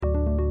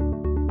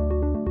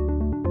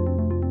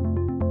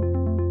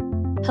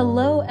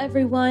Hello,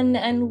 everyone,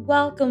 and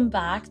welcome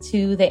back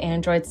to the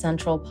Android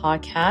Central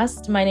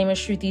podcast. My name is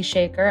Shruti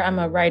Shaker. I'm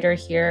a writer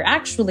here.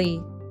 Actually,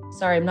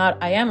 sorry,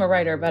 I am a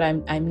writer, but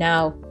I'm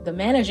now the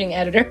managing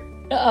editor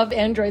of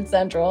Android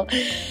Central.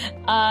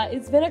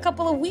 It's been a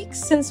couple of weeks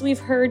since we've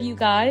heard you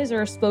guys,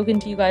 or spoken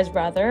to you guys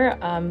rather.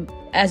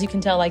 As you can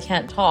tell, I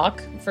can't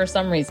talk for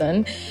some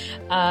reason.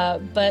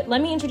 But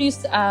let me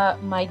introduce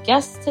my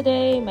guests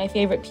today, my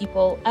favorite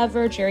people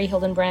ever, Jerry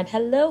Hildenbrand.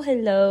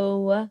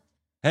 Hello.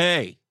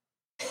 Hey.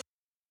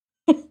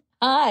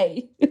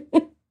 Hi.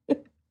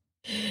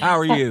 How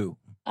are you?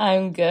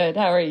 I'm good.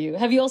 How are you?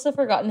 Have you also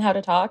forgotten how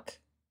to talk?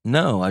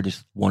 No, I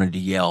just wanted to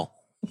yell.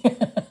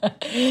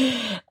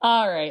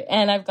 All right.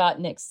 And I've got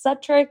Nick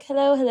Sutrick.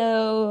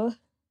 Hello.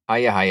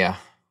 Hiya.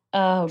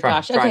 Oh,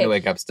 gosh. Trying to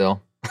wake up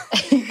still.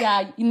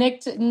 Yeah,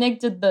 Nick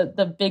did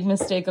the big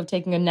mistake of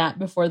taking a nap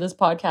before this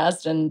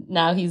podcast, and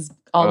now he's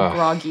all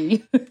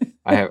groggy.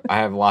 I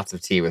have lots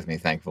of tea with me,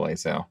 thankfully,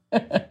 so.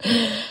 All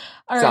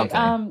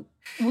right.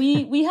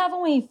 We have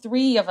only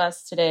three of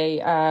us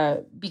today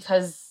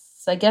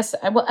because I guess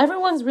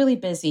everyone's really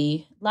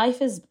busy.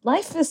 Life is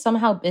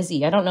somehow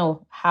busy. I don't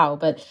know how,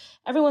 but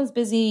everyone's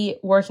busy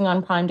working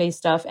on Prime Day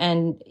stuff,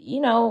 and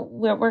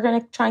we're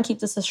gonna try and keep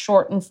this a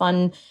short and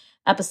fun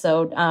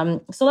episode.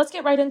 So let's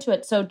get right into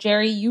it. So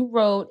Jerry, you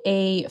wrote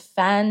a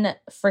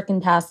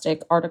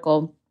fan-frickin-tastic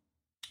article.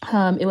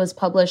 It was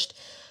published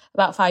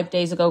about 5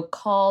 days ago,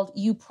 called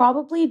 "You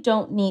Probably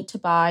Don't Need to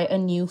Buy a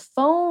New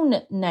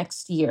Phone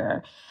Next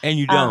Year." And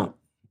you don't.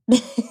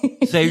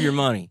 Save your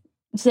money.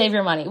 Save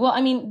your money. Well,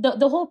 I mean,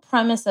 the whole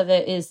premise of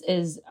it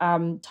is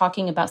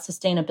talking about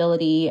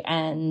sustainability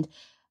and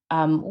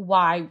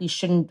why we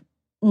shouldn't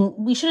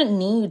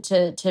need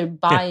to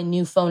buy a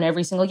new phone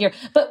every single year.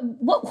 But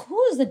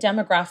who is the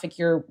demographic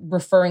you're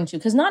referring to?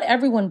 Because not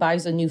everyone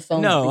buys a new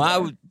phone. No, I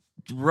was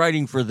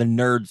writing for the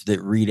nerds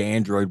that read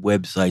Android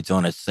websites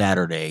on a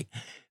Saturday,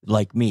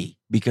 like me,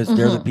 because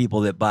they're the people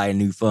that buy a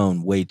new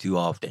phone way too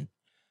often.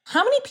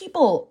 How many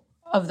people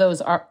of those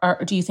are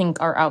do you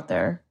think are out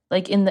there?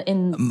 Like in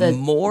the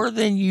more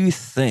than you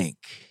think.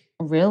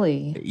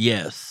 Really?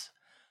 Yes.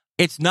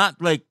 It's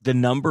not like the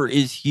number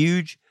is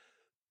huge,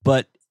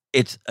 but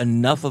it's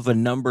enough of a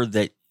number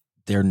that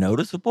they're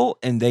noticeable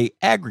and they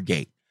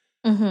aggregate.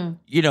 Mm-hmm.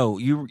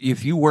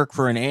 If you work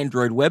for an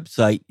Android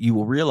website, you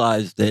will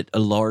realize that a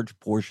large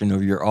portion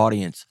of your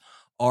audience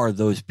are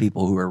those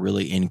people who are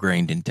really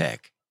ingrained in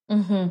tech.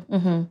 Mm-hmm.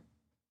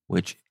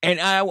 Mm-hmm.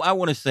 I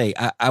want to say,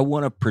 I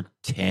want to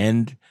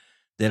pretend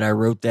that I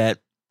wrote that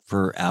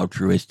for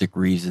altruistic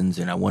reasons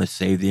and I want to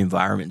save the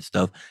environment and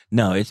stuff.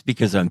 No, it's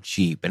because I'm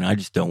cheap and I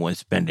just don't want to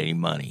spend any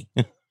money.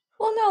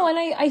 Well, no,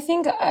 and I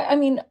think, I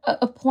mean,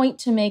 a point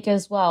to make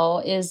as well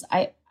is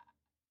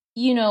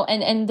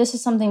and this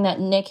is something that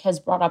Nick has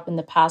brought up in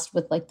the past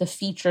with like the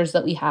features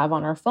that we have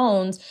on our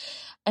phones.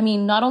 I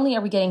mean, not only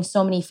are we getting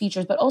so many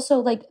features, but also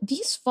like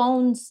these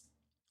phones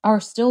are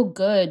still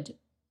good,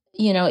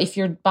 if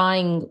you're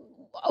buying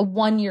a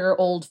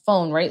 1-year-old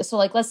phone, right? So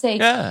like, let's say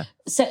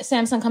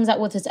Samsung comes out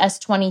with its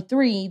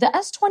S23, the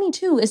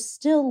S22 is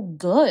still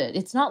good.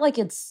 It's not like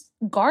it's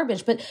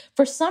garbage, but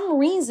for some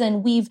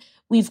reason we've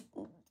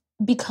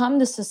become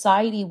the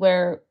society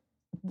where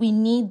we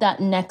need that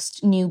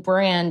next new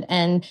brand,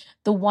 and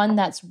the one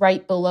that's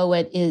right below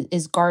it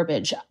is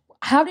garbage.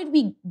 How did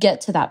we get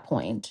to that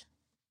point?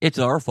 It's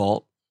our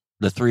fault,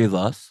 the three of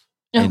us,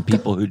 and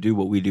people who do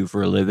what we do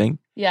for a living.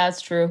 Yeah,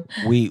 it's true.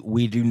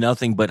 We do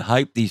nothing but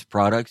hype these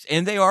products,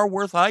 and they are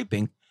worth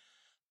hyping.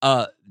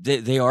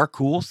 They are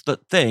cool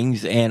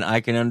things, and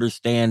I can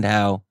understand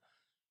how,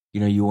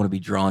 you want to be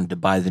drawn to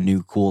buy the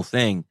new cool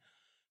thing.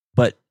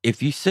 But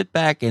if you sit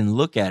back and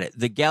look at it,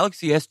 the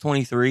Galaxy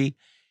S23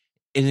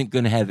 isn't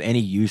going to have any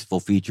useful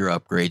feature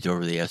upgrades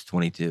over the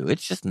S22.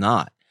 It's just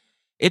not.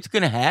 It's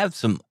going to have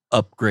some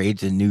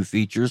upgrades and new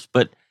features,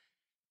 but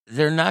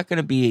they're not going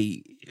to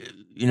be,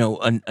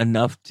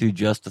 enough to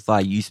justify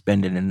you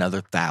spending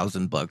another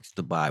 $1,000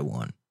 to buy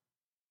one.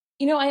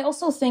 I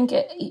also think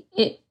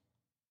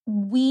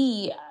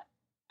we,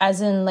 as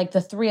in like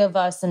the three of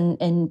us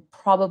and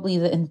probably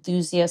the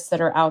enthusiasts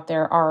that are out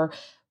there, are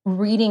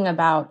reading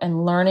about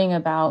and learning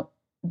about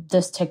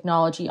this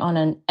technology on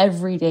an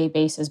everyday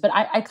basis. But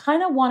I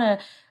kind of want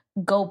to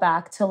go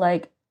back to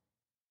like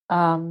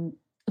the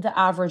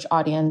average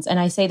audience. And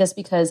I say this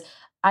because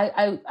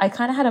I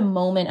kind of had a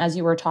moment as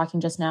you were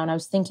talking just now, and I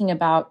was thinking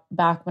about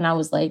back when I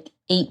was like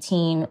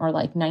 18 or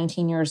like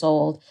 19 years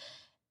old,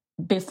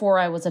 before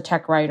I was a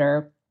tech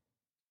writer.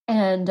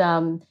 And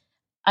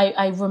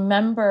I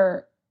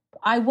remember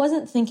I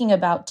wasn't thinking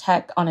about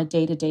tech on a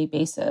day-to-day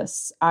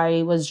basis.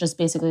 I was just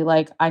basically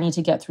like, I need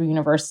to get through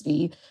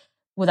university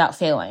without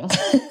failing.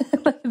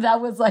 That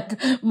was like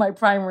my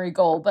primary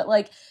goal. But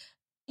like,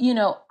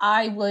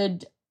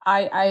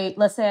 I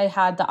let's say I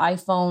had the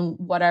iPhone,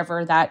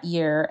 whatever, that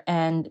year.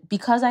 And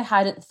because I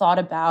hadn't thought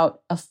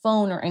about a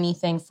phone or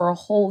anything for a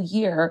whole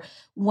year,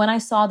 when I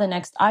saw the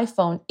next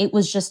iPhone, it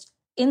was just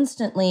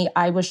instantly,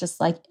 I was just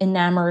like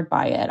enamored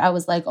by it. I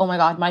was like, oh my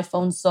God, my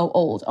phone's so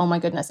old. Oh my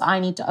goodness, I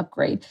need to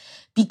upgrade.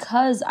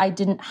 Because I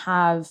didn't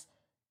have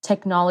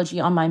technology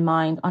on my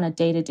mind on a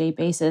day-to-day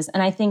basis.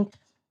 And I think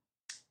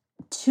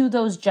to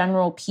those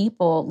general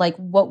people, like,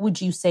 what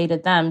would you say to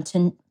them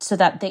so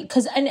that they,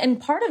 because and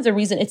part of the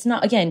reason it's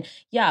not, again,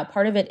 yeah,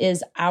 part of it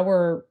is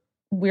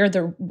we're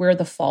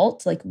the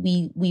fault. Like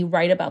we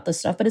write about this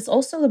stuff, but it's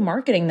also the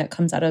marketing that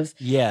comes out of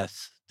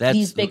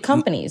these big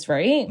companies,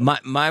 right?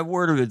 My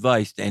word of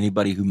advice to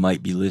anybody who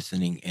might be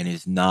listening and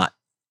is not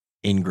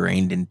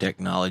ingrained in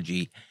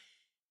technology: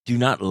 do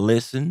not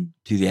listen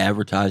to the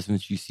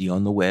advertisements you see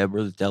on the web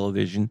or the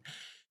television.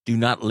 Do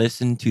not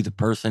listen to the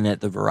person at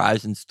the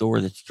Verizon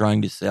store that's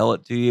trying to sell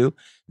it to you.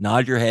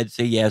 Nod your head,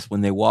 say yes.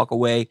 When they walk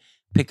away,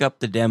 pick up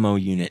the demo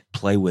unit,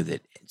 play with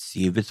it, and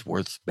see if it's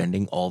worth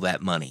spending all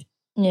that money.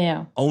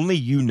 Yeah. Only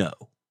you know.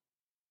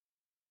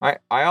 I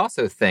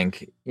also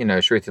think,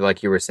 Shruti,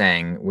 like you were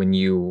saying, when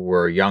you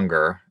were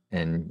younger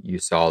and you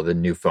saw the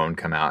new phone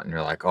come out and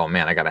you're like, oh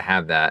man, I got to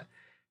have that.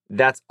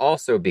 That's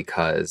also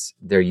because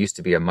there used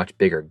to be a much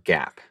bigger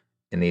gap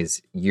in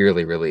these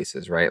yearly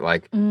releases, right?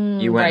 Like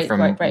you went from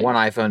one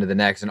iPhone to the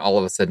next and all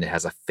of a sudden it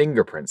has a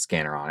fingerprint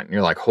scanner on it. And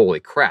you're like, holy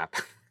crap.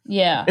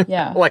 Yeah,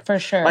 for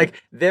sure.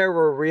 Like there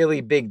were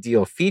really big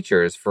deal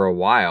features for a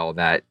while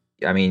that,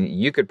 I mean,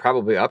 you could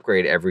probably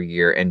upgrade every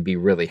year and be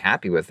really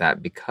happy with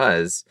that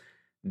because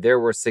there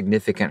were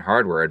significant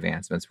hardware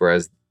advancements.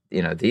 Whereas,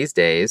 these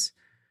days,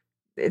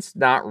 it's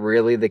not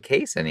really the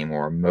case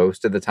anymore.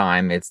 Most of the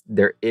time,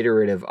 they're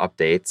iterative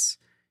updates.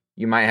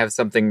 You might have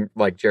something,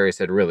 like Jerry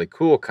said, really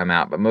cool come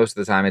out, but most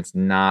of the time it's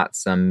not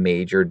some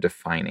major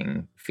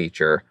defining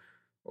feature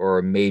or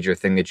a major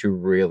thing that you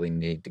really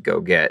need to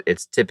go get.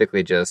 It's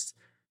typically just,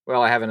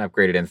 well, I haven't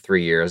upgraded in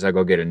 3 years. I'll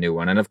go get a new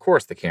one. And of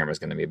course the camera's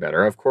going to be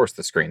better. Of course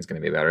the screen's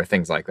going to be better.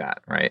 Things like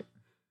that, right?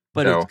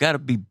 But it's got to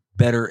be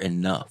better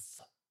enough.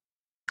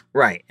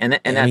 Right. And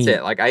that's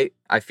it. Like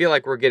I feel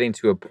like we're getting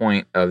to a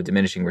point of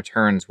diminishing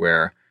returns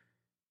where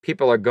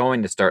people are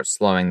going to start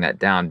slowing that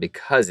down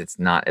because it's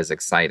not as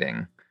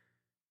exciting.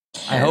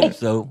 I hope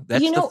so.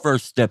 That's the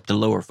first step to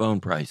lower phone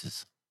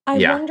prices. I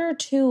wonder,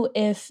 too,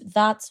 if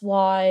that's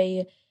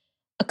why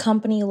a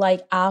company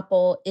like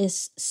Apple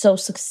is so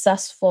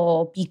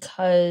successful,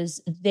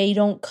 because they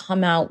don't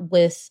come out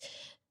with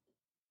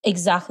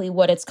exactly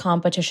what its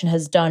competition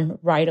has done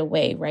right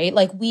away, right?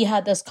 Like we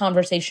had this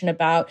conversation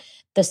about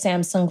the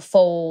Samsung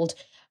Fold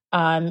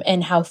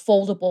and how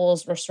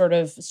foldables were sort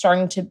of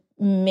starting to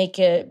make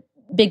a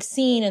big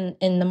scene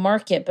in the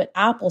market, but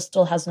Apple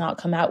still has not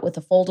come out with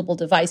a foldable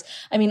device.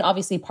 I mean,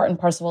 obviously part and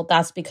parcel,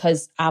 that's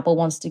because Apple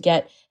wants to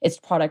get its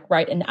product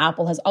right. And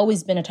Apple has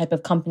always been a type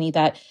of company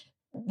that,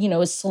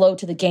 is slow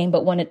to the game,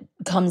 but when it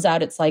comes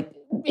out, it's like,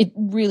 it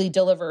really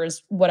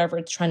delivers whatever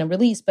it's trying to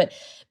release. But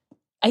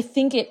I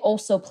think it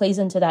also plays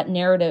into that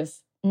narrative,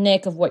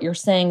 Nick, of what you're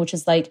saying, which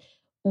is like,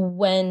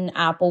 when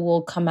Apple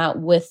will come out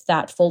with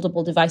that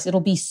foldable device,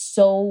 it'll be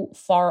so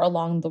far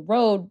along the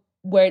road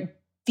where it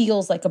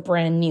feels like a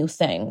brand new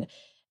thing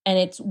and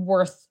it's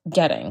worth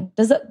getting.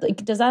 Does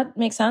that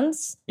make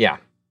sense? Yeah.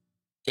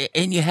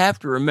 And you have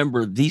to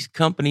remember, these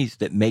companies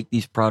that make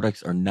these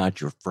products are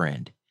not your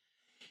friend.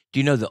 Do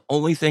you know the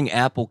only thing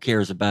Apple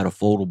cares about a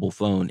foldable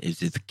phone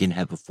is if it can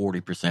have a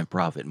 40%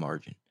 profit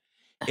margin?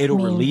 It'll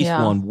release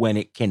one when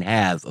it can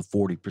have a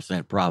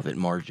 40% profit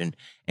margin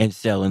and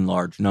sell in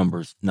large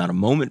numbers, not a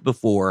moment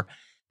before.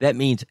 That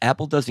means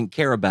Apple doesn't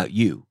care about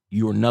you.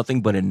 You are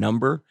nothing but a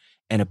number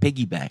and a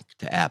piggyback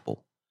to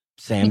Apple.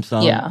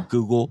 Samsung,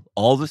 Google,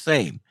 all the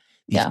same.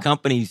 These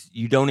companies,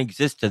 you don't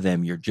exist to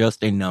them. You're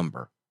just a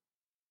number.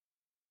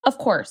 Of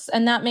course.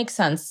 And that makes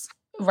sense,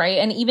 right?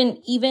 And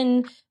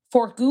even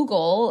for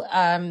Google,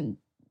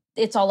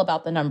 it's all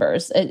about the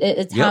numbers.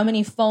 It's how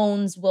many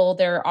phones will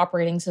their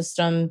operating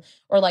system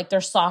or like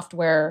their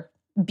software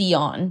be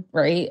on,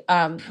 right?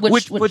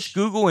 Which puts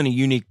Google in a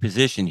unique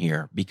position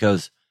here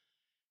because,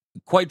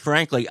 quite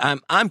frankly,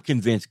 I'm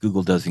convinced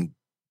Google doesn't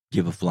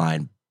give a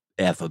flying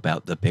F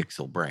about the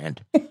Pixel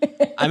brand.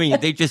 I mean,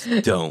 they just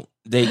don't.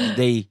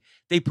 They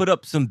put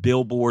up some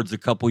billboards a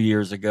couple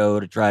years ago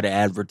to try to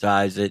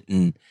advertise it,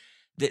 and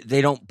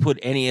they don't put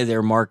any of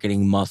their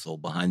marketing muscle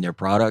behind their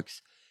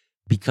products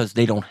because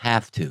they don't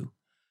have to.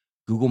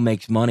 Google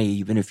makes money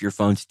even if your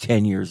phone's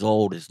 10 years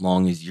old, as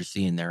long as you're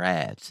seeing their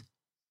ads.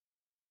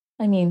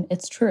 I mean,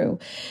 it's true.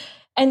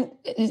 And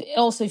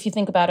also, if you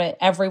think about it,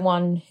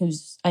 everyone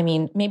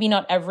maybe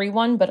not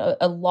everyone, but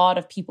a lot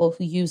of people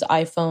who use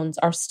iPhones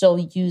are still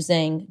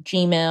using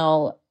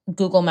Gmail,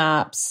 Google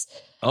Maps,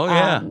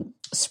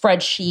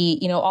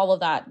 spreadsheet, all of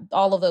that,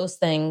 all of those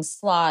things,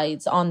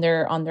 slides on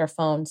their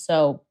phone.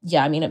 So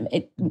yeah, I mean,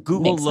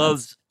 Google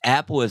loves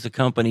Apple as a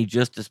company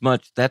just as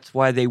much. That's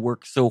why they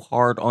work so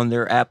hard on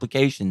their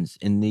applications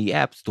in the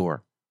App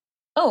Store.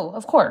 Oh,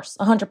 of course,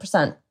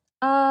 100%.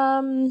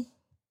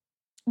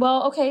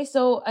 Well, okay,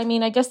 so I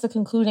mean, I guess the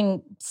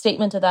concluding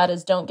statement to that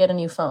is don't get a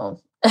new phone.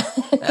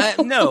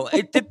 No,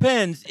 it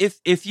depends.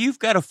 If you've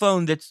got a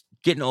phone that's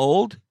getting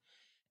old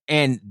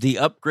and the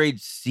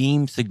upgrades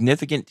seem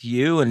significant to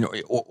you, and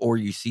or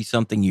you see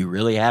something you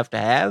really have to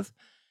have,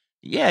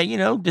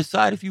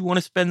 decide if you want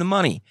to spend the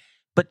money.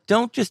 But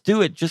don't just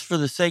do it just for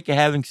the sake of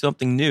having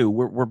something new.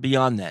 We're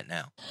beyond that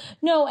now.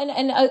 No,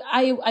 and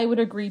I would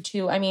agree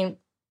too. I mean,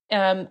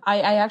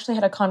 I actually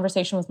had a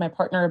conversation with my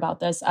partner about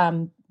this.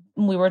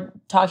 We were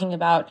talking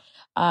about,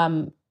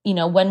 when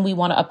we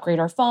want to upgrade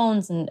our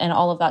phones and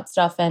all of that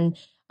stuff. And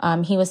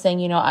he was saying,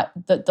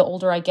 the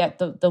older I get,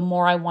 the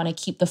more I want to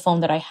keep the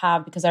phone that I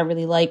have because I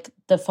really like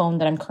the phone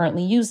that I'm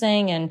currently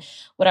using and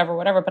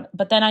whatever.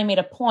 But then I made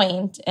a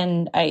point,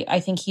 and I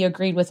think he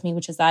agreed with me,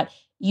 which is that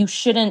you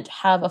shouldn't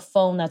have a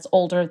phone that's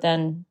older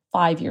than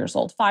 5 years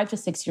old, 5 to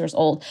 6 years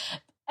old.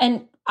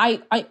 And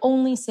I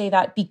only say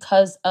that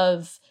because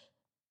of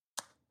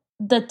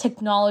the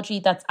technology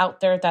that's out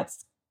there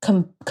that's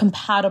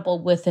compatible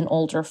with an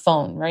older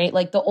phone, right?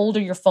 Like the older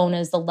your phone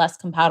is, the less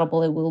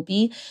compatible it will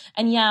be.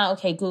 And yeah,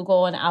 okay,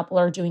 Google and Apple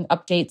are doing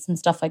updates and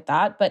stuff like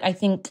that, but I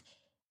think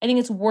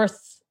it's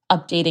worth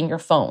updating your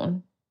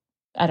phone.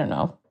 I don't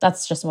know.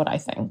 That's just what I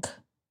think.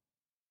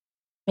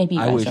 Maybe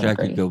you guys I wish don't I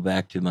agree. could go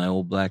back to my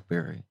old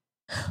BlackBerry.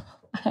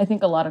 I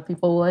think a lot of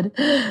people would.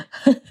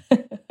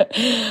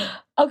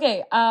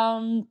 Okay,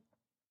 I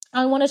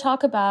want to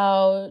talk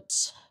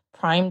about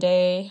Prime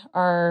Day,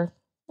 or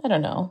I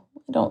don't know.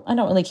 I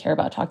don't really care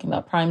about talking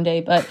about Prime Day,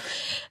 but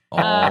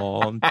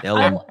I'm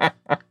telling.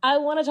 I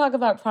want to talk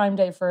about Prime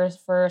Day for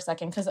a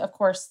second because, of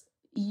course,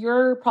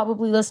 you're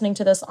probably listening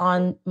to this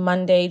on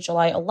Monday,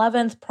 July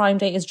 11th. Prime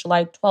Day is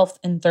July 12th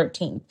and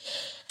 13th.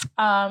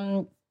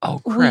 Oh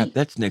crap!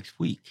 That's next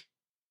week.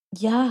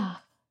 Yeah.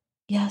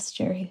 Yes,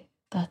 Jerry.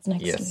 That's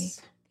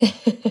next week.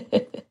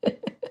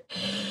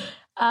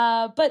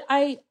 But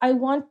I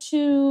want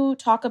to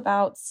talk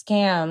about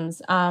scams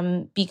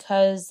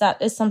because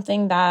that is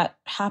something that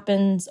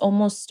happens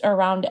almost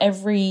around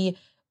every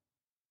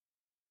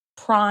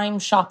Prime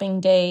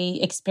shopping day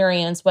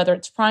experience, whether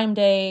it's Prime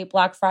Day,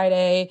 Black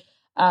Friday,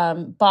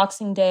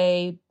 Boxing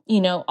Day,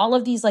 all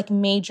of these like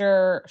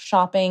major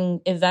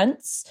shopping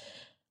events,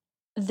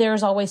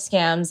 there's always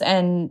scams.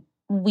 And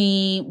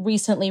we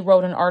recently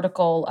wrote an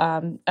article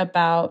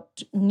about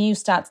new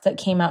stats that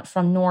came out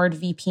from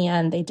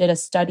NordVPN. They did a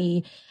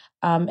study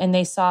and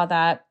they saw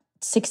that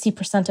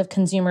 60% of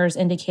consumers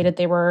indicated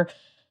they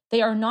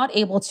are not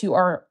able to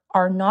or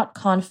are not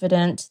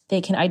confident they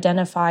can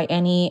identify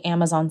any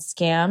Amazon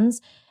scams,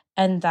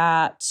 and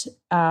that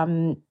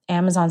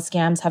Amazon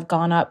scams have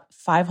gone up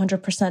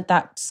 500%.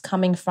 That's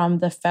coming from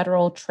the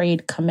Federal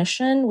Trade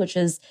Commission, which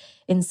is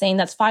insane.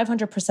 That's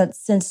 500%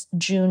 since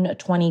June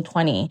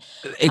 2020.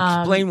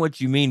 Explain what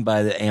you mean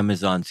by the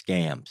Amazon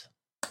scams.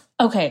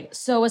 Okay,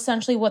 so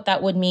essentially what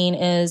that would mean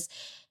is,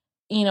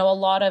 a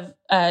lot of,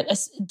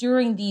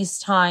 during these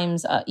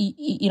times, a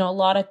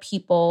lot of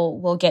people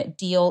will get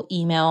deal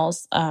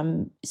emails.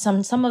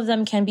 Some of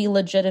them can be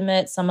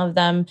legitimate. Some of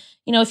them,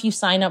 if you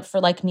sign up for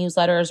like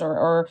newsletters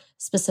or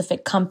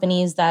specific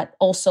companies that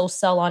also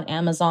sell on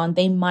Amazon,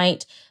 they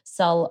might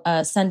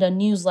send a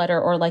newsletter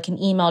or like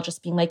an email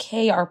just being like,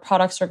 hey, our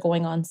products are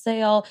going on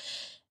sale.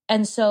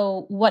 And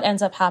so what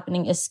ends up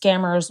happening is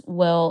scammers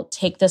will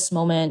take this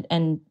moment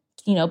and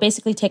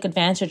basically take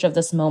advantage of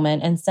this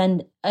moment and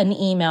send an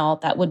email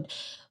that would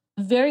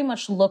very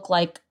much look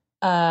like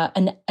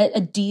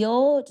a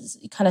deal,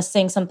 kind of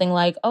saying something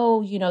like,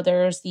 oh,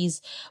 there's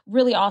these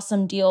really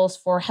awesome deals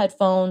for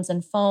headphones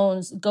and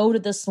phones. Go to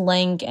this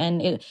link,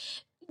 and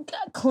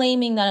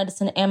claiming that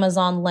it's an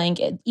Amazon link.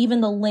 Even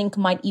the link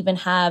might even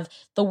have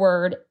the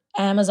word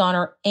Amazon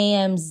or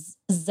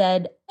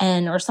AMZN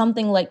or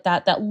something like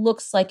that, that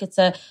looks like it's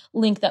a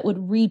link that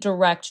would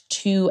redirect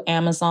to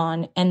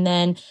Amazon. And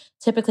then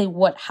typically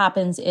what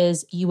happens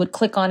is you would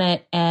click on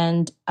it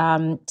and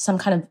some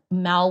kind of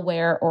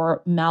malware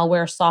or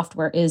malware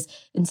software is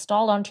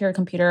installed onto your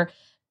computer,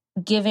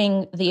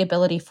 giving the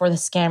ability for the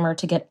scammer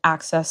to get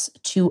access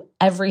to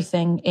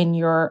everything in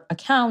your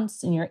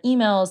accounts, in your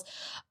emails,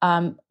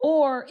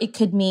 or it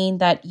could mean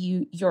that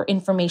your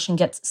information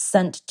gets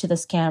sent to the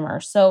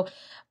scammer. So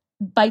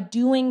by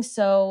doing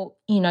so,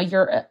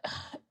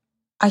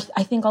 I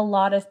think a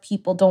lot of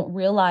people don't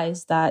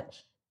realize that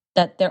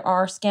there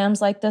are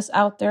scams like this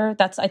out there.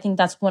 I think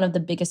that's one of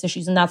the biggest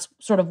issues. And that's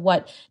sort of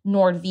what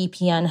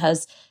NordVPN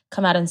has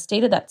come out and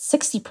stated, that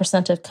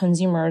 60% of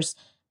consumers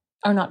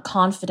are not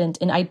confident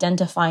in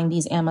identifying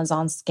these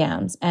Amazon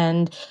scams.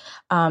 And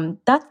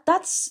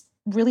that's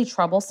really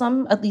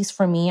troublesome, at least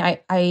for me.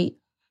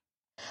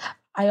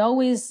 I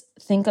always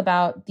think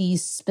about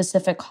these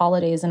specific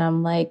holidays and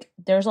I'm like,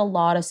 there's a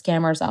lot of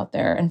scammers out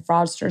there and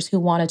fraudsters who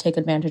want to take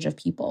advantage of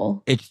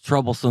people. It's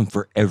troublesome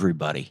for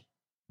everybody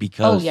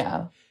because,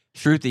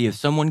 Shruti, if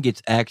someone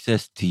gets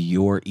access to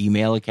your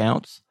email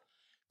accounts,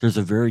 there's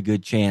a very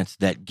good chance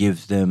that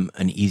gives them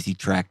an easy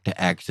track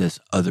to access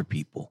other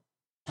people.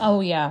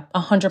 Oh yeah,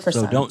 100%.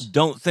 So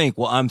don't think,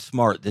 well, I'm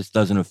smart, this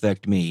doesn't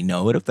affect me.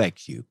 No, it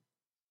affects you.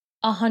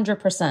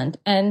 100%.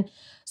 And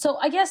so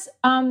I guess,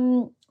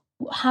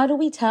 how do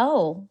we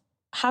tell?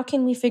 How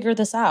can we figure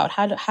this out?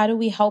 How do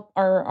we help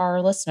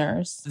our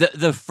listeners?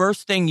 The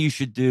first thing you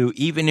should do,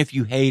 even if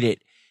you hate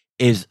it,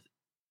 is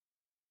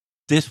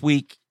this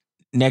week,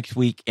 next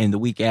week, and the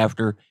week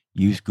after,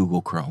 use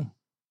Google Chrome.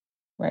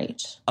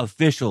 Right.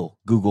 official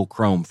Google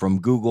Chrome from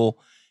Google,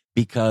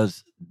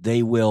 because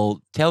they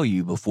will tell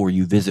you before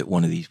you visit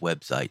one of these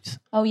websites.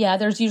 Oh yeah,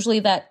 there's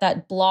usually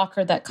that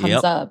blocker that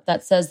comes up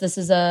that says this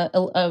is a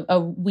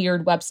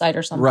weird website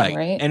or something,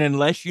 right? And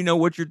unless you know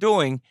what you're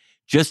doing,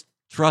 just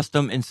trust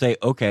them and say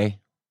okay,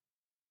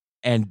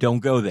 and don't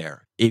go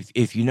there.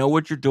 If you know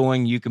what you're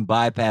doing, you can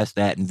bypass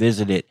that and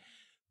visit it.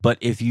 But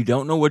if you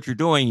don't know what you're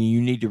doing and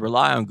you need to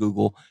rely on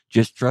Google,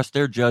 just trust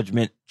their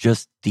judgment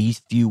just these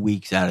few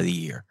weeks out of the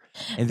year.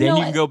 And then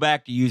you can go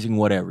back to using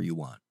whatever you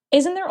want.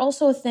 Isn't there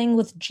also a thing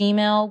with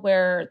Gmail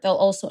where they'll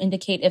also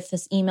indicate if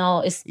this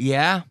email is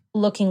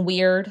looking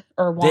weird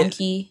or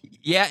wonky?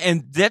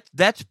 And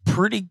that's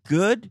pretty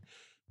good.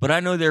 But I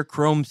know their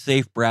Chrome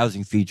Safe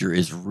browsing feature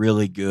is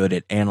really good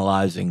at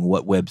analyzing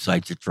what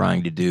websites you're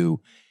trying to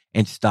do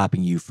and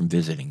stopping you from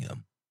visiting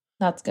them.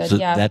 That's good, so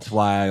that's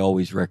why I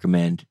always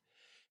recommend.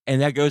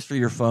 And that goes for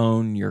your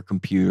phone, your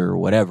computer,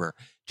 whatever.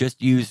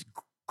 Just use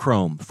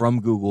Chrome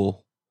from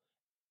Google,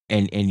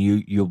 and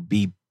you'll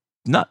be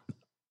not...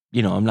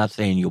 I'm not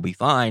saying you'll be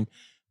fine,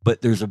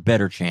 but there's a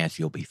better chance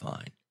you'll be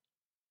fine.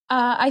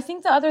 I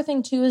think the other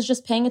thing, too, is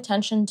just paying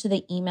attention to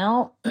the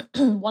email.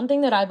 One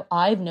thing that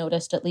I've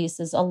noticed, at least,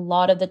 is a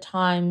lot of the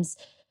times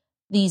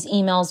these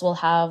emails will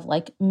have,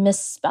 like,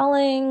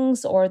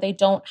 misspellings, or they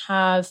don't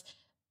have,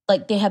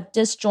 like, they have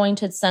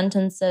disjointed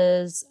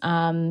sentences.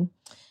 And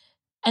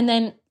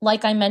then,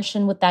 like I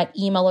mentioned with that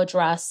email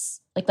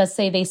address, like, let's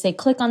say they say,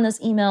 click on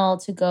this email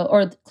to go,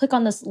 or click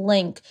on this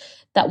link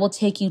that will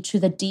take you to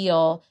the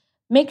deal.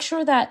 Make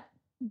sure that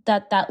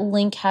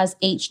link has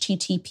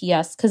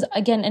HTTPS, because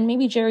again, and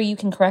maybe Jerry, you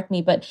can correct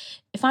me, but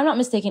if I'm not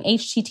mistaken,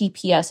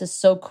 HTTPS is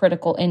so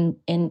critical in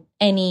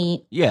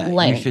any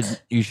link.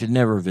 You should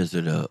never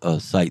visit a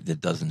site that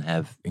doesn't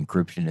have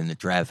encryption in the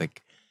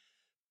traffic.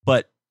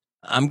 But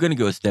I'm going to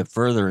go a step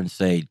further and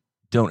say,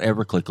 don't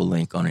ever click a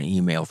link on an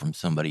email from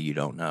somebody you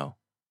don't know.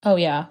 Oh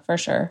yeah, for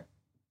sure.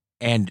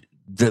 And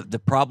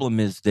the problem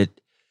is that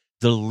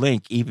the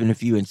link, even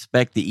if you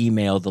inspect the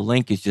email, the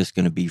link is just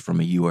going to be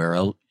from a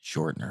URL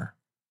shortener.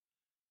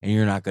 And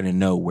you're not going to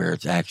know where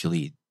it's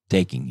actually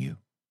taking you.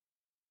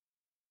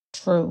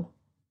 True.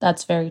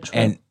 That's very true.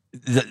 And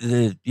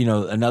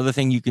another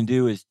thing you can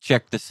do is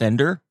check the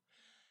sender.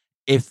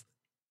 If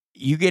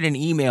you get an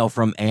email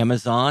from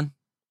Amazon,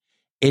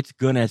 it's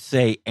going to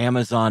say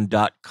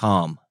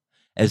Amazon.com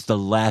as the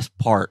last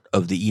part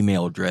of the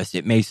email address.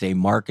 It may say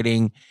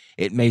marketing.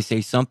 It may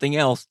say something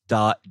else,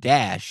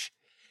 dash.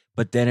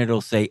 But then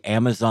it'll say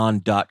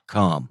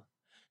Amazon.com,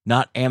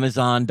 not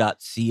Amazon.co.uk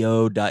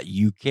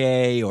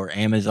or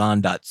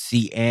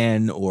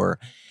Amazon.cn or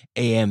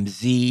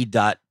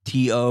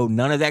AMZ.to.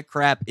 None of that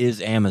crap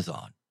is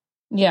Amazon.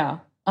 Yeah,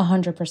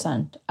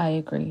 100%. I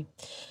agree.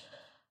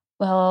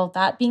 Well,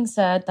 that being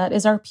said, that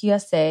is our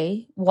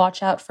PSA.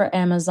 Watch out for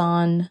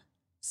Amazon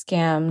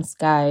scams,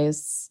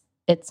 guys.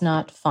 It's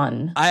not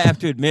fun. I have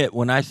to admit,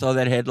 when I saw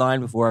that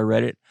headline before I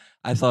read it,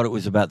 I thought it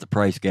was about the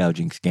price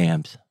gouging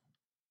scams.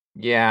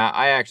 Yeah,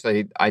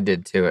 I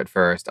did too at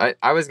first.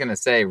 I was going to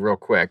say real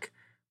quick,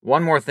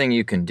 one more thing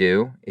you can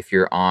do if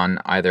you're on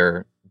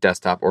either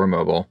desktop or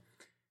mobile.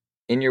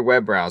 In your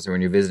web browser, when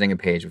you're visiting a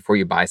page, before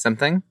you buy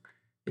something,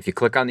 if you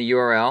click on the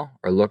URL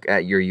or look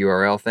at your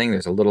URL thing,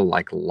 there's a little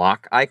like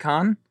lock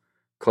icon.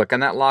 Click on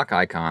that lock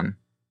icon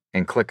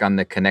and click on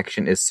the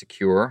connection is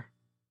secure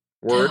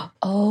word.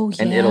 Oh,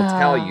 yeah. And it'll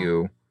tell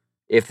you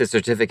if the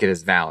certificate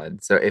is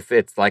valid. So if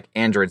it's like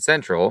Android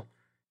Central,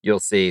 you'll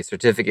see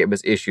certificate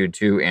was issued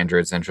to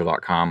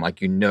AndroidCentral.com. Like,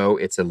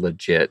 it's a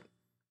legit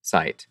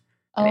site.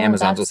 And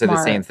Amazon will say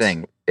the same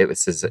thing. It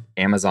says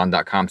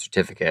Amazon.com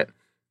certificate.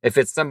 If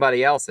it's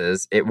somebody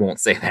else's, it won't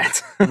say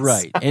that.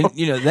 Right. And,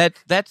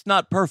 that's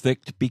not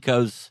perfect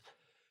because...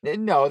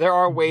 No, there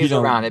are ways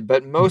around it.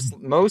 But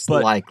most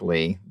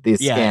likely, these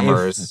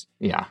scammers...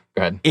 go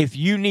ahead. If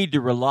you need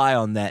to rely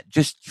on that,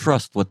 just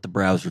trust what the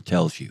browser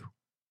tells you.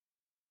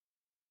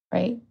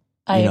 Right.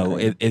 I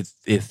agree.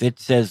 If it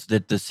says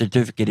that the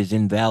certificate is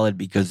invalid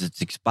because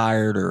it's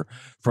expired or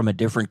from a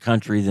different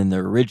country than the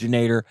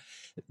originator,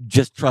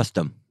 just trust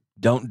them.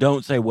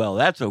 Don't say, well,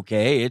 that's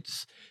okay.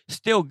 It's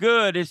still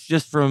good. It's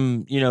just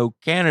from,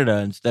 Canada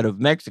instead of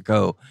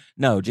Mexico.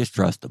 No, just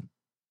trust them.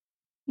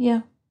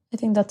 Yeah, I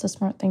think that's a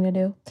smart thing to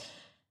do.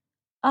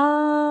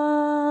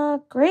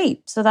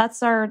 Great. So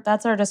that's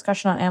our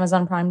discussion on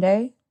Amazon Prime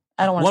Day.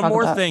 I don't want to talk about...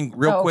 One more thing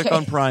real quick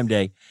on Prime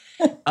Day.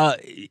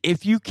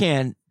 If you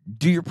can,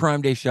 do your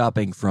Prime Day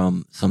shopping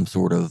from some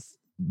sort of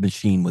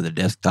machine with a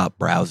desktop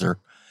browser.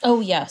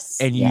 Oh, yes.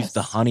 And use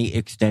the Honey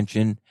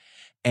extension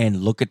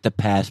and look at the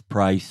past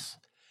price.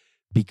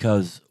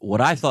 Because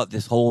what I thought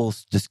this whole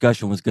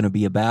discussion was going to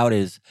be about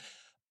is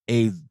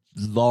a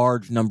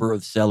large number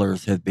of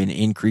sellers have been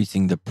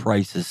increasing the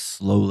prices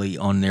slowly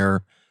on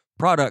their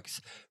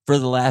products for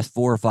the last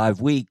 4 or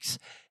 5 weeks.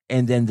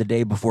 And then the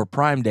day before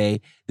Prime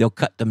Day, they'll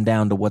cut them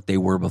down to what they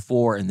were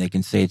before, and they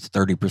can say it's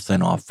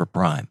 30% off for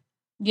Prime.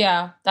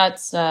 Yeah,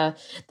 that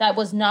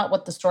was not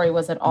what the story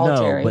was at all,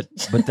 Jerry. but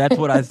that's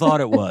what I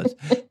thought it was.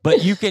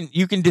 But you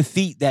can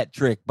defeat that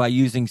trick by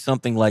using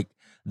something like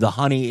the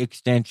Honey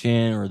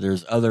extension, or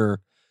there's other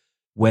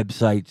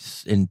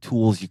websites and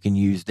tools you can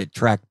use that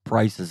track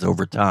prices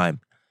over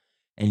time,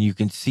 and you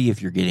can see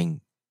if you're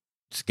getting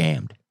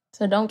scammed.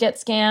 So don't get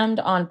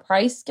scammed on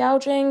price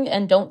gouging,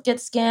 and don't get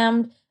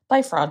scammed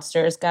by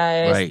fraudsters,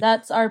 guys. Right.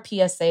 That's our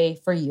PSA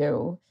for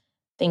you.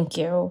 Thank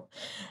you.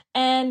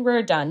 And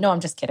we're done. No, I'm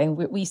just kidding.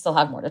 We still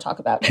have more to talk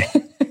about.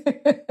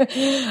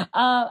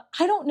 I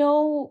don't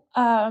know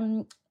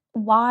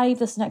why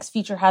this next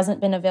feature hasn't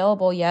been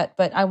available yet,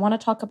 but I want to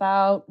talk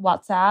about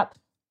WhatsApp.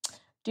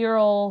 Dear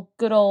old,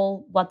 good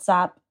old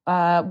WhatsApp,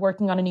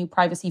 working on a new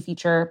privacy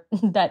feature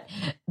that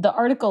the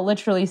article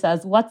literally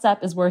says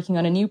WhatsApp is working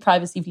on a new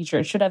privacy feature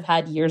it should have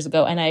had years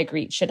ago. And I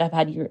agree, it should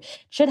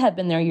have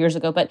been there years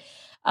ago. But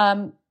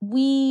on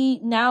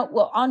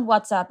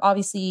WhatsApp,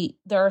 obviously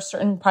there are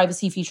certain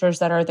privacy features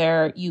that are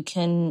there. You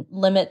can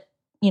limit,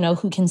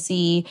 who can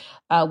see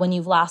when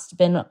you've last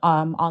been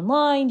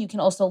online. You can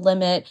also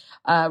limit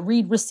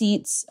read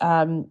receipts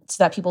so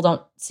that people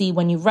don't see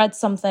when you've read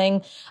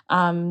something.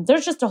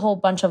 There's just a whole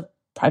bunch of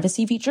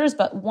privacy features,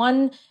 but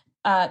one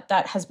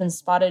that has been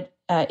spotted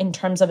in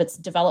terms of its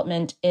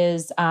development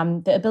is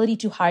the ability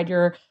to hide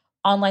your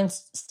online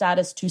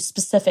status to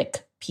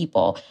specific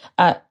people.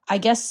 I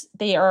guess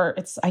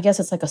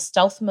it's like a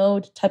stealth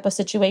mode type of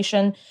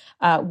situation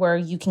where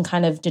you can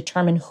kind of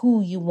determine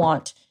who you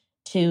want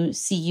to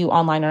see you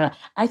online or not.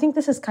 I think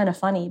this is kind of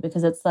funny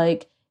because it's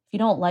like, if you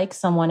don't like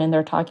someone and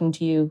they're talking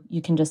to you,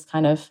 you can just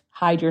kind of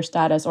hide your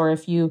status. Or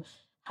if you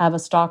have a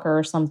stalker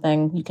or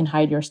something, you can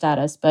hide your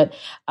status. But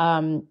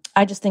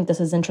I just think this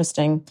is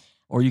interesting.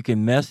 Or you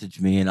can message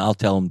me and I'll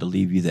tell them to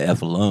leave you the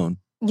F alone.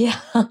 Yeah.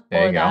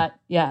 There you go. That.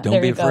 Yeah.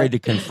 Don't be afraid to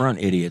confront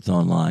idiots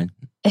online.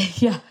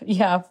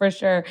 Yeah, for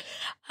sure.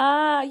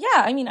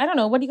 I mean, I don't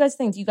know. What do you guys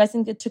think? Do you guys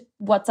think it took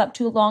WhatsApp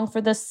too long for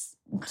this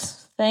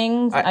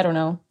thing? I don't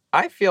know.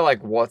 I feel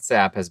like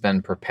WhatsApp has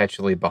been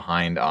perpetually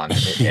behind on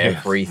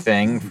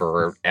everything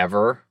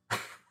forever.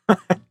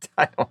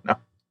 I don't know.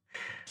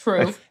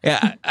 True.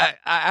 Yeah,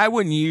 I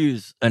wouldn't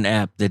use an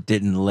app that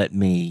didn't let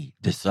me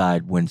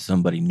decide when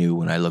somebody knew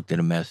when I looked at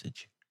a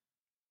message.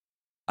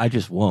 I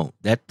just won't.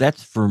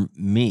 That's for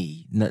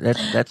me.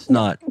 That's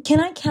not. Can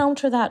I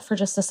counter that for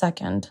just a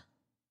second?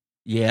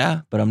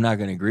 Yeah, but I'm not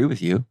going to agree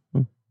with you.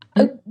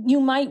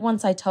 You might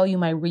once I tell you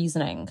my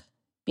reasoning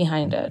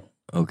behind it.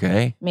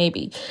 Okay.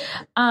 Maybe.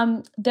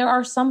 There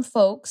are some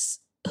folks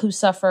who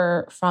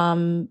suffer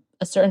from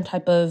a certain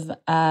type of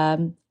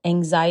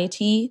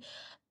anxiety.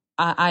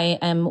 I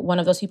am one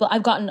of those people.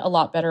 I've gotten a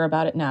lot better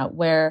about it now,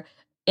 where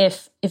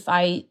if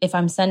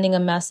I'm sending a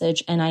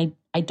message and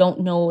I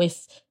don't know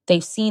if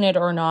they've seen it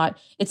or not,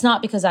 it's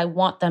not because I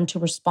want them to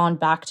respond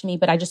back to me,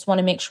 but I just want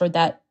to make sure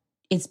that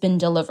it's been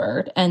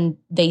delivered and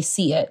they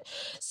see it.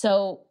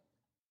 So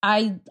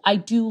I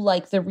do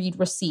like the read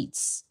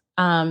receipts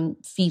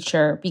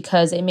feature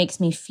because it makes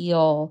me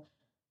feel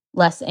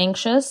less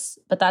anxious,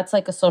 but that's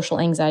like a social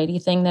anxiety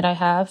thing that I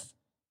have.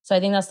 So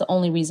I think that's the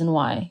only reason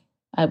why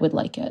I would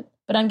like it,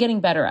 but I'm getting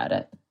better at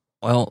it.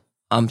 Well,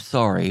 I'm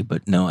sorry,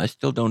 but no, I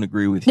still don't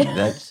agree with you.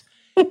 That's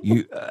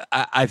you.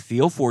 I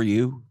feel for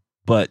you,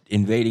 but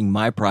invading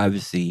my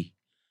privacy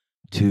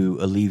to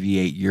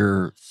alleviate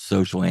your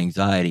social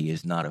anxiety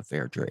is not a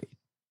fair trade.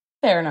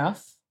 Fair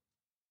enough.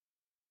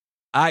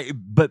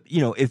 But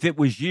if it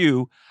was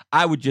you,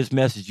 I would just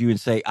message you and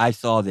say, I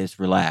saw this,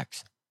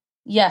 relax.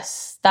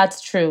 Yes,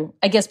 that's true.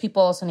 I guess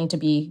people also need to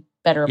be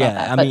better about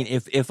that. Yeah, I mean,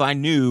 if I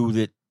knew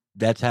that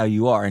that's how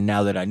you are, and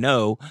now that I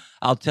know,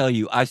 I'll tell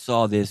you, I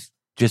saw this,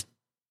 just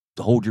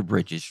hold your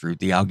britches,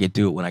 Shruti. I'll get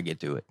to it when I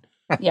get to it.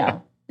 Yeah.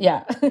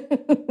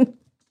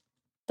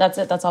 That's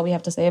it. That's all we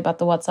have to say about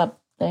the WhatsApp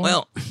thing.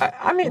 Well,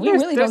 I mean, we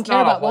really don't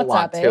care about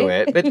WhatsApp, to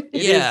it, but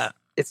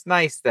it's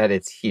nice that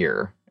it's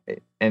here.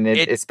 And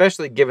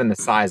especially given the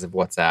size of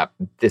WhatsApp,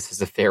 this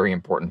is a very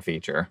important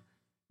feature.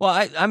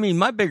 Well, I mean,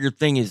 my bigger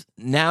thing is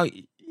now,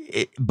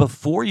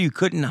 before you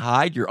couldn't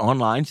hide your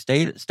online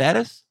status.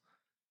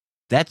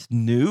 That's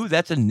new.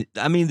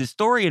 The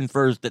story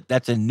infers that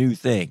that's a new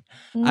thing.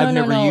 I've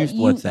never used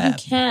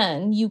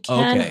WhatsApp. You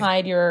can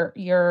hide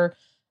your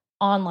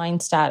online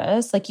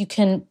status. Like you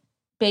can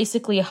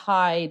basically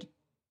hide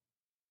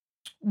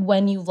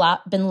when you've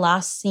been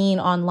last seen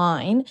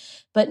online,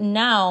 but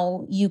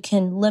now you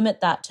can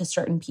limit that to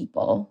certain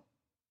people.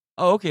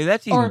 Oh, okay.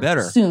 That's even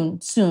better.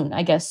 Soon.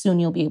 I guess soon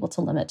you'll be able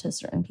to limit to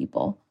certain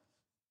people.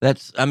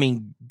 That's,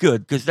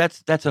 good, because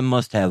that's a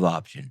must-have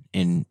option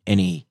in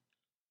any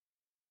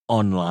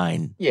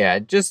online. Yeah,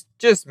 just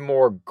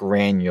more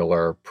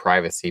granular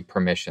privacy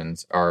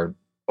permissions are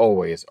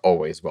always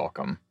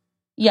welcome.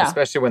 Yeah.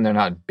 Especially when they're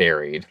not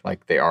buried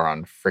like they are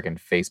on freaking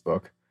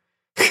Facebook.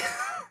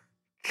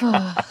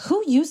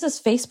 Who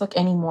uses Facebook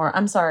anymore?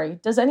 I'm sorry.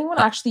 Does anyone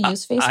actually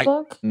use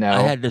Facebook? No.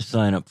 I had to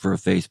sign up for a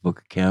Facebook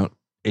account.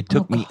 It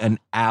took me an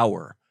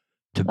hour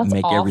to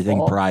make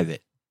everything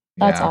private.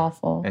 That's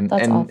awful. And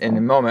That's awful. in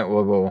a moment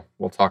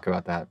we'll talk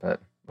about that,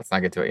 but let's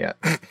not get to it yet.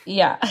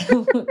 Yeah.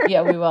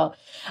 Yeah, we will.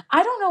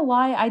 I don't know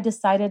why I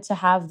decided to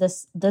have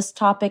this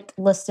topic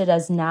listed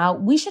as now.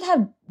 We should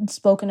have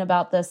spoken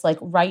about this like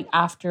right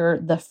after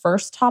the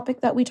first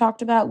topic that we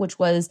talked about, which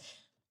was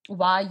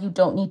why you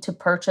don't need to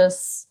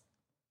purchase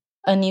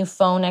a new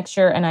phone next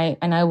year. And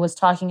I was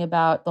talking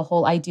about the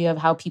whole idea of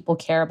how people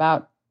care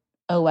about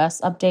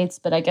OS updates,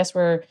 but I guess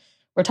we're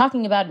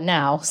talking about it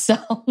now. So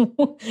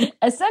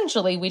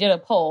essentially we did a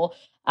poll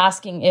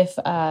asking if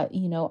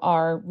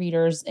our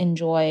readers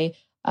enjoy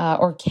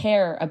or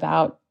care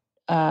about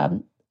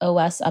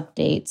OS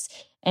updates,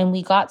 and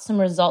we got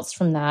some results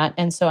from that.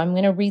 And so I'm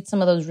going to read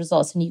some of those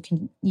results,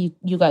 and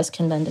you guys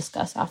can then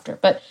discuss after.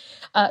 But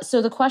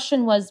so the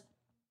question was,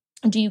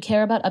 do you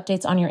care about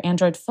updates on your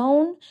Android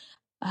phone?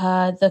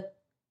 The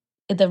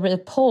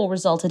poll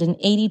resulted in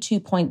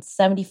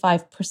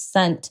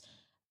 82.75%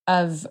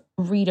 of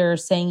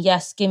readers saying,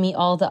 yes, give me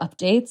all the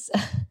updates.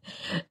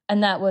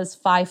 And that was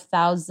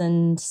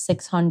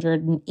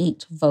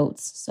 5,608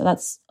 votes. So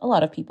that's a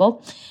lot of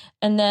people.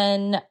 And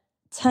then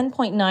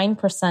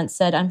 10.9%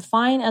 said, I'm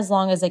fine as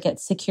long as I get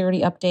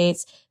security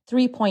updates.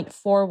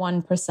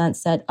 3.41%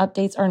 said,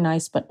 updates are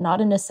nice, but not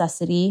a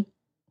necessity.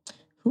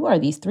 Who are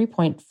these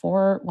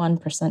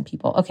 3.41%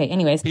 people? Okay,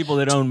 anyways. People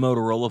that own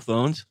Motorola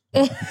phones.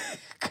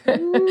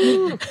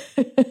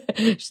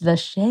 The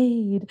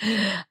shade.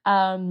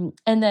 And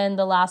then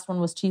the last one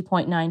was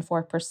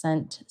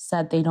 2.94%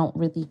 said they don't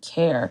really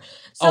care.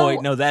 So, oh,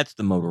 wait, no, that's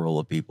the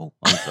Motorola people.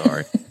 I'm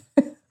sorry.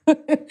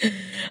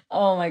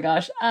 Oh my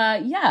gosh.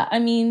 Yeah, I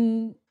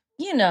mean,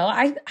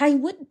 I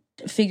would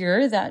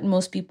figure that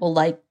most people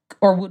like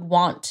or would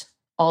want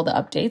all the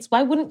updates.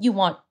 Why wouldn't you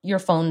want your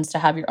phones to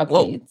have your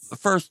updates? Well,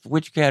 first,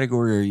 which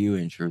category are you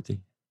in, Shruti?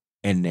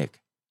 And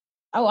Nick?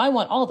 Oh, I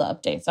want all the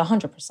updates,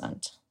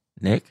 100%.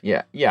 Nick?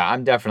 Yeah,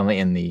 I'm definitely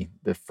in the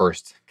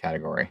first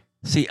category.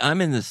 See, I'm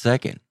in the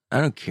second.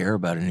 I don't care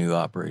about a new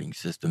operating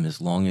system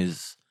as long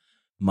as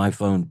my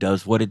phone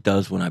does what it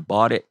does when I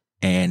bought it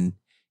and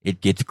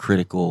it gets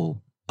critical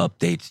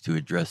updates to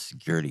address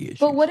security issues.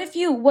 But what if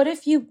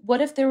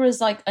there was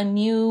like a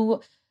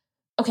new,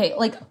 okay,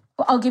 like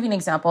I'll give you an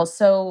example.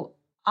 So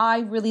I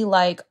really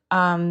like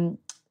on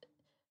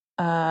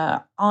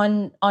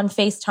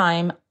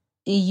FaceTime,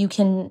 you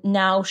can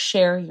now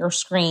share your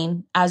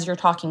screen as you're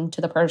talking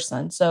to the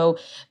person. So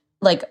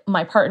like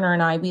my partner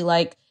and I, we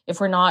like, if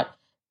we're not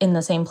in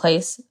the same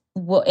place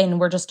and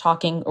we're just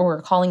talking or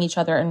we're calling each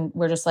other and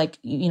we're just like,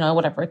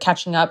 whatever,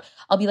 catching up,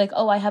 I'll be like,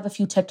 oh, I have a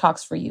few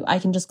TikToks for you. I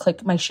can just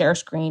click my share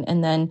screen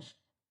and then,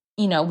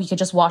 we could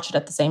just watch it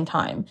at the same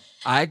time.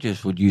 I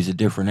just would use a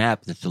different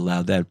app that's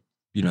allowed that.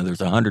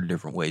 There's 100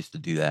 different ways to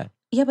do that.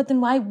 Yeah, but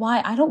then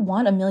why? I don't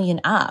want a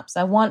million apps.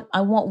 I want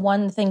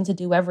one thing to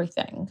do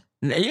everything.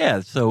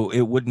 Yeah, so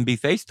it wouldn't be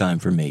FaceTime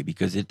for me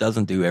because it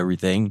doesn't do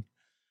everything.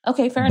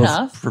 Okay, fair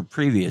enough. For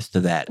previous to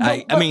that.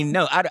 Well,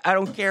 I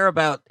don't care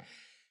about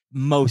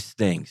most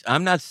things.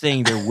 I'm not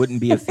saying there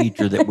wouldn't be a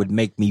feature that would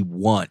make me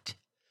want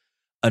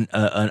an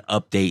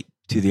update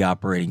to the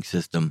operating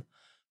system.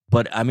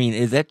 But I mean,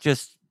 is that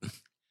just,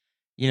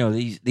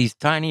 these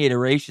tiny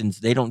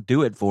iterations, they don't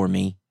do it for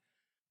me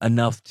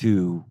enough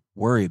to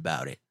worry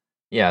about it.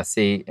 Yeah,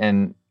 see,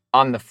 and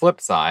on the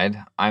flip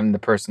side, I'm the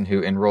person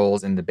who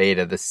enrolls in the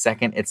beta the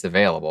second it's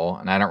available,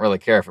 and I don't really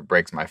care if it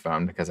breaks my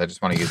phone because I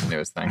just want to use the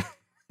newest thing.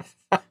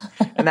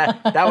 And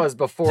that was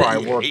before I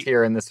worked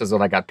here, and this was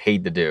what I got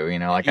paid to do.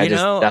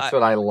 That's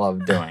what I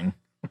love doing.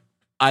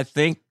 I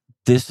think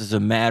this is a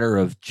matter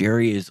of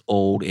Jerry is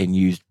old and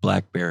used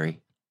BlackBerry.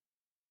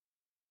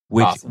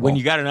 Which, possible. When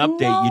you got an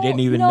update, you didn't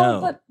even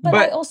know. But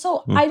I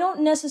also, I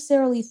don't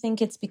necessarily think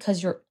it's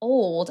because you're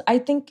old. I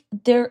think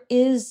there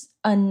is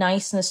a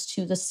niceness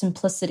to the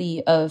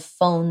simplicity of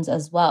phones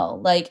as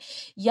well. Like,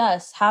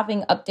 yes,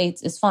 having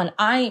updates is fun.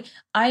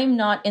 I'm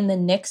not in the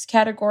Nix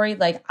category.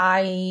 Like,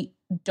 I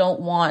don't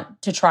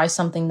want to try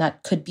something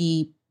that could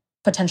be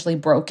potentially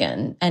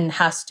broken and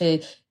has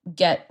to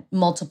get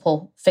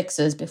multiple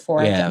fixes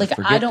before I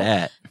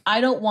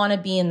don't want to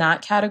be in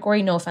that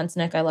category. No offense,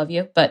 Nick, I love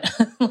you, but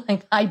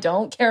like I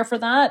don't care for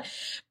that.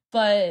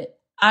 But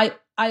I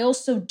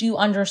also do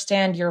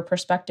understand your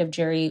perspective,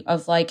 Jerry,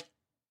 of like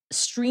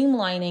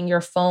streamlining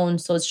your phone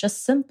so it's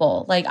just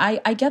simple. Like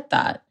I get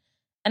that.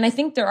 And I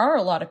think there are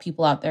a lot of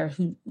people out there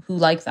who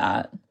like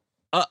that.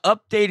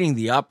 Updating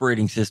the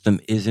operating system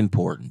is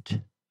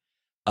important.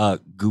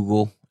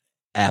 Google,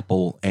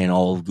 Apple, and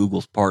all of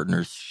Google's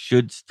partners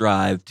should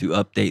strive to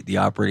update the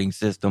operating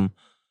system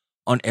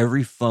on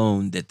every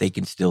phone that they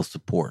can still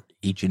support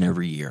each and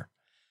every year.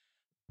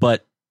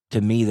 But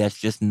to me, that's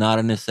just not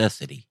a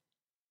necessity.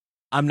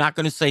 I'm not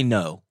going to say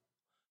no,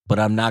 but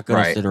I'm not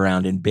going to sit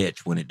around and bitch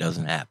when it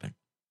doesn't happen.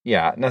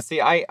 Yeah. Now,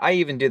 see, I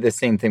even do the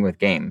same thing with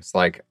games.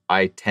 Like,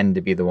 I tend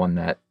to be the one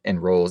that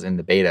enrolls in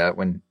the beta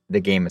when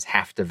the game is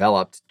half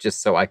developed,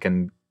 just so I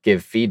can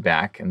give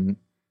feedback and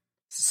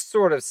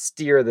sort of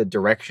steer the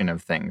direction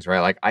of things, right?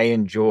 Like, I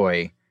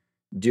enjoy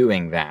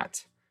doing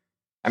that.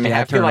 I mean,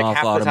 I feel like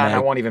half the time I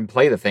won't even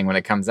play the thing when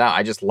it comes out.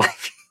 I just like,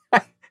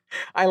 I like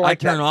that process. I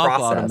turn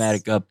off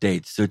automatic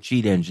updates so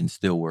Cheat Engine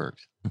still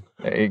works.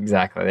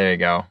 Exactly. There you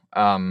go.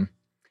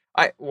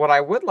 What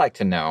I would like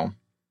to know.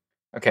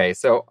 Okay,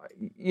 so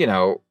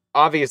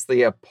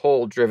obviously a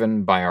poll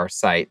driven by our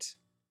site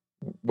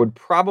would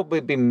probably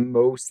be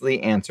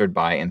mostly answered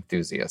by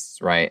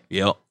enthusiasts, right?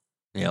 Yep.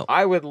 Yep.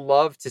 I would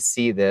love to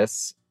see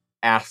this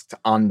asked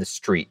on the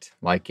street,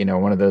 like,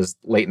 one of those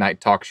late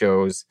night talk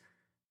shows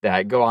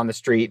that go on the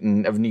street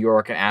of New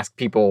York and ask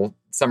people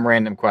some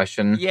random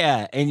question.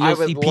 Yeah, and I you'll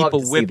would see love people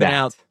to see whipping that.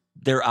 out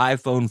their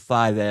iPhone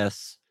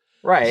 5S,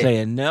 Right?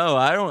 saying, "No,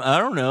 I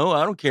don't know,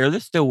 I don't care.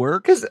 This still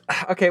works." Because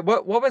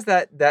what was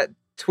that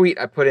tweet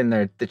I put in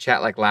the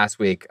chat like last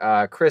week?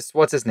 Chris,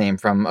 what's his name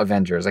from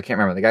Avengers? I can't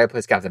remember, the guy who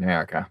plays Captain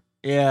America.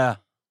 Yeah,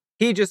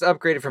 He just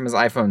upgraded from his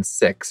iPhone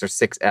 6 or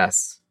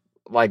 6S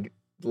like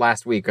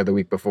last week or the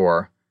week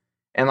before.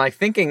 And like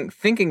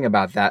thinking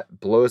about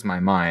that blows my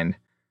mind.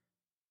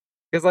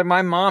 Because like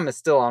my mom is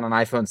still on an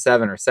iPhone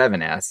 7 or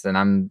 7S,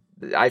 and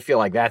I feel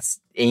like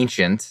that's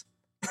ancient.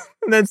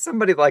 And then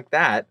somebody like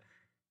that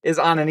is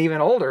on an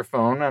even older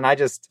phone, and I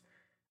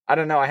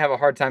don't know, I have a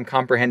hard time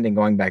comprehending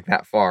going back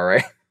that far,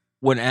 right?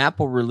 when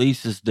Apple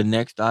releases the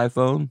next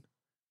iPhone,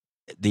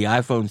 the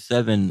iPhone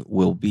 7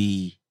 will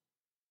be.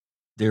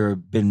 There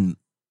have been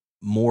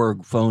more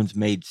phones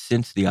made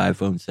since the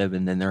iPhone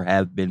 7 than there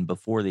have been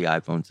before the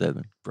iPhone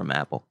 7 from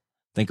Apple.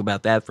 Think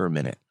about that for a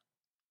minute.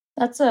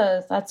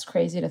 That's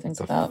crazy to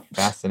think about.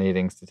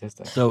 Fascinating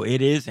statistic. So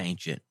it is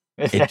ancient.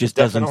 It just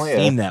doesn't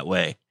seem that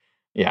way.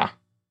 Yeah.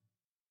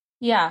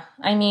 Yeah,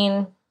 I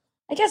mean,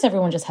 I guess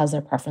everyone just has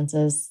their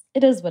preferences.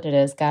 It is what it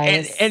is,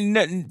 guys. And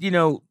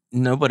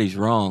nobody's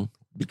wrong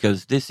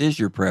because this is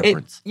your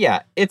preference.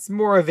 It's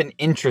more of an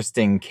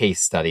interesting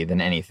case study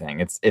than anything.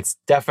 It's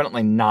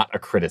definitely not a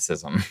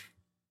criticism.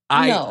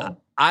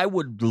 I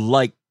would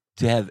like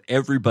to have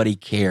everybody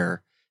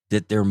care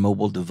that their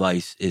mobile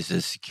device is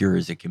as secure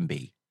as it can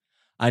be.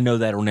 I know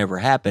that'll never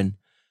happen,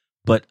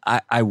 but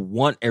I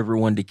want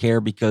everyone to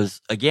care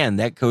because, again,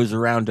 that goes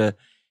around to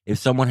if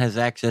someone has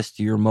access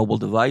to your mobile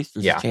device,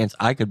 there's a chance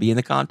I could be in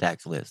the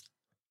contacts list.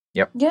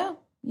 Yep.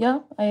 Yeah,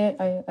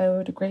 I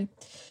would agree.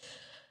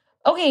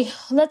 Okay,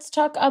 let's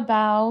talk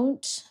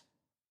about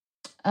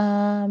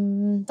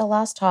the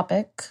last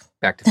topic.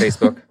 Back to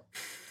Facebook.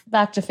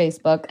 Back to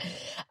Facebook.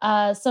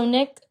 So,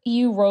 Nick,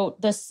 you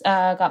wrote this,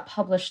 got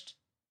published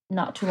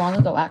not too long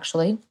ago,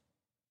 actually.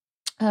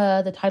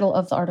 The title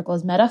of the article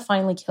is Meta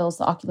finally kills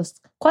the Oculus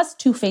Quest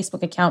 2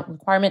 Facebook account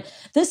requirement.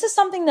 This is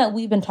something that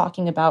we've been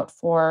talking about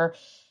for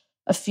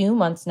a few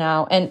months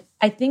now. And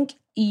I think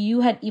you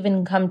had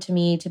even come to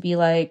me to be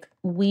like,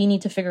 we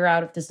need to figure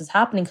out if this is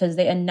happening because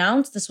they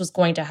announced this was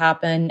going to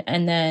happen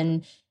and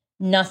then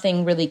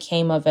nothing really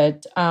came of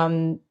it.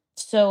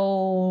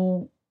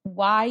 So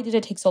why did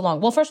it take so long?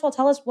 Well, first of all,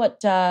 tell us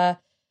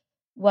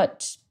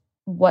what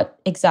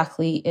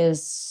exactly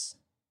is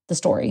the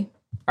story.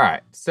 All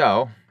right.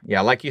 So,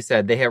 like you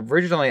said, they have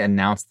originally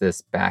announced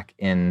this back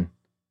in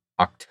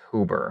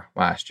October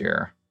last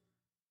year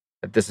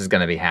that this is going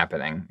to be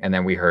happening. And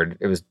then we heard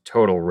it was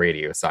total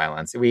radio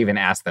silence. We even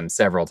asked them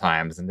several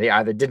times, and they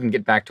either didn't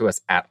get back to us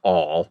at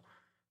all,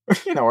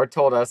 or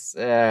told us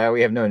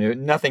we have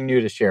nothing new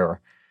to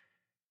share.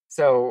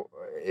 So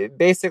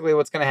basically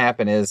what's going to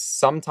happen is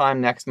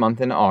sometime next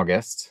month in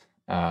August,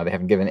 they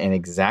haven't given an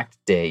exact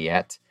day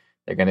yet,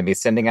 they're going to be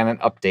sending out an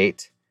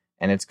update.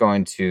 And it's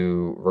going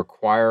to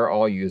require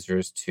all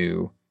users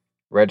to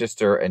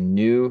register a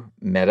new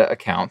Meta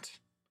account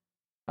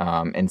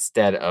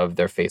instead of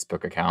their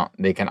Facebook account.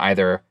 They can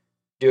either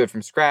do it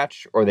from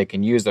scratch or they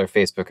can use their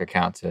Facebook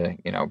account to,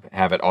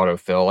 have it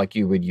autofill like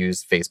you would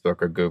use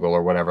Facebook or Google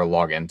or whatever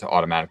login to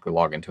automatically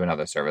log into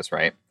another service,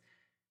 right?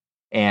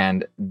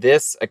 And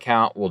this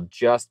account will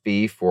just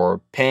be for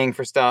paying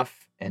for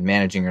stuff and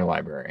managing your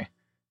library.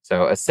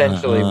 So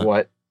essentially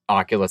what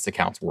Oculus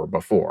accounts were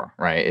before,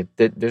 right?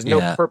 There's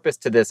no purpose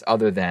to this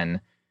other than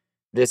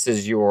this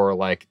is your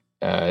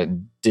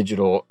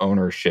digital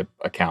ownership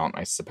account,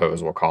 I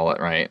suppose we'll call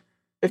it, right?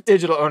 If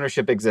digital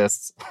ownership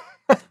exists.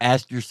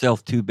 Ask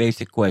yourself two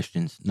basic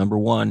questions. Number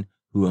one,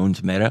 who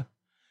owns Meta?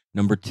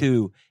 Number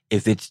two,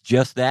 if it's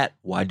just that,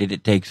 why did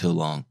it take so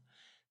long?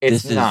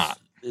 It's not.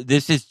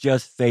 This is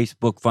just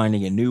Facebook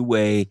finding a new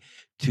way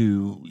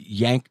to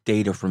yank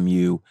data from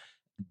you.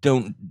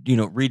 Don't,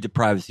 read the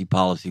privacy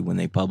policy when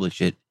they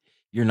publish it.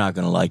 You're not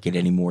going to like it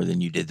any more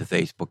than you did the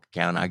Facebook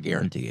account. I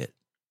guarantee it.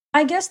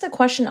 I guess the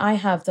question I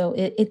have, though,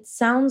 it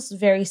sounds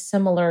very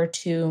similar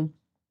to,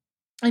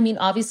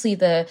 obviously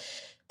the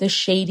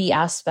shady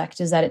aspect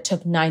is that it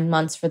took 9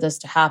 months for this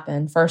to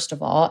happen, first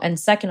of all. And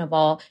second of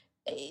all,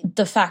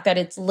 the fact that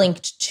it's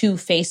linked to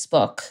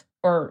Facebook,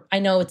 or I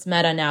know it's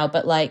Meta now,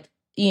 but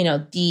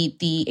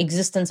the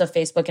existence of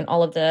Facebook and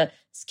all of the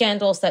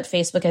scandals that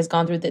Facebook has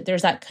gone through, that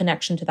there's that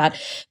connection to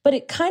that. But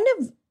it kind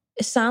of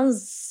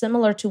sounds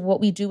similar to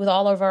what we do with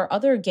all of our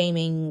other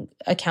gaming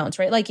accounts,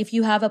 right? Like if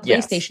you have a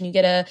PlayStation, you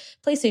get a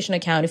PlayStation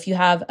account. If you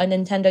have a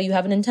Nintendo, you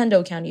have a Nintendo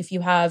account. If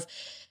you have,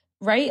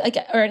 right,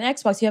 or an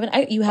Xbox, you have an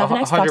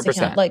Xbox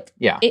 100%.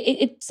 account.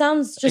 It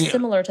sounds just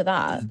similar to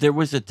that. There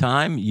was a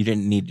time you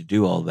didn't need to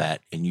do all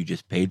that, and you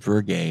just paid for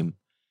a game,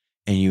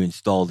 and you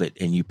installed it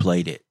and you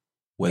played it,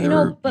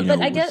 whether but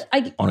I guess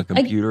on a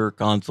computer,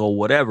 console,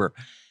 whatever.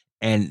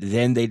 And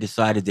then they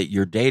decided that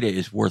your data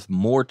is worth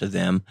more to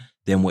them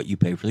than what you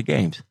pay for the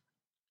games.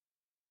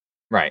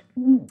 Right.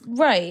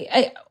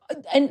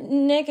 And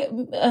Nick,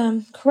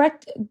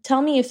 correct.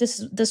 Tell me if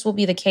this will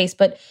be the case.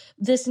 But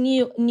this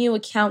new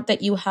account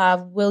that you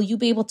have, will you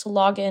be able to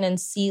log in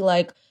and see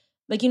like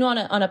on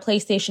a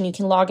PlayStation, you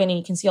can log in and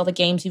you can see all the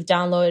games you've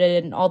downloaded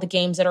and all the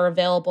games that are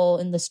available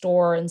in the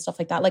store and stuff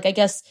like that. Like, I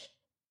guess,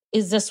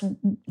 is this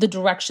the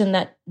direction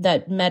that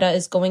Meta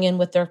is going in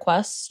with their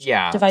Quest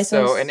devices?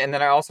 So, and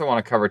then I also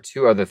want to cover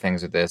two other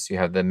things with this. You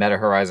have the Meta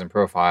Horizon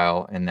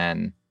profile, and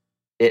then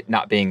it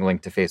not being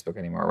linked to Facebook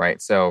anymore,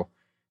 right? So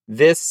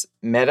this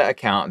Meta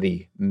account,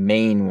 the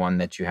main one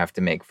that you have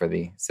to make for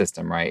the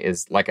system, right,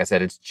 is, like I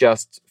said, it's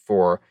just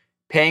for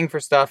paying for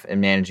stuff and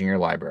managing your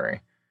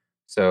library.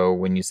 So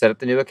when you set up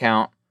the new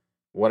account,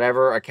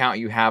 whatever account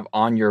you have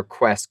on your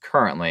Quest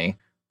currently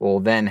will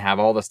then have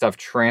all the stuff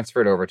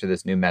transferred over to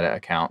this new Meta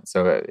account.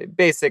 So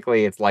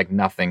basically, it's like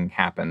nothing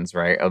happens,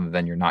 right? Other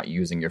than you're not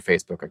using your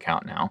Facebook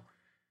account now.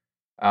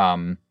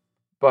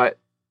 But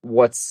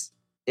what's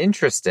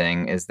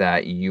interesting is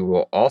that you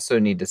will also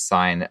need to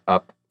sign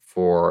up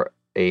for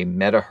a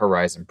Meta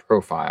Horizon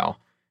profile.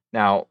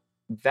 Now,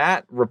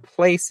 that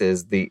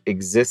replaces the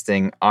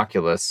existing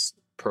Oculus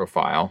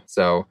profile.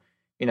 So,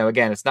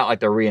 again, it's not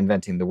like they're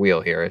reinventing the wheel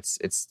here.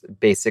 It's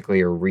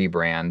basically a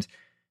rebrand.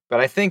 But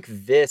I think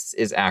this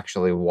is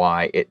actually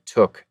why it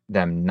took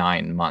them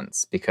 9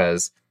 months,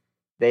 because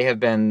they have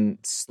been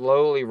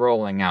slowly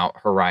rolling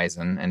out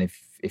Horizon. And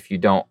if you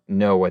don't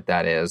know what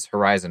that is,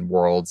 Horizon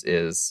Worlds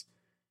is,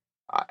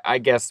 I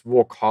guess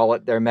we'll call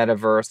it their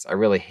metaverse. I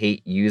really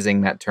hate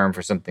using that term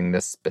for something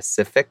this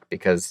specific,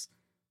 because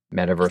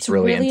metaverse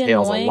really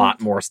entails annoying. A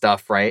lot more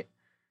stuff, right?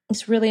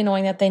 It's really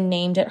annoying that they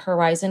named it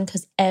Horizon,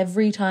 because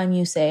every time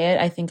you say it,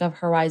 I think of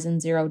Horizon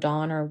Zero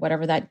Dawn or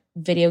whatever that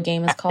video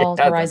game is called.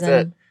 Yeah,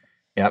 Horizon.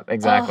 Yep,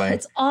 exactly. Oh,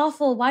 it's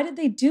awful. Why did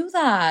they do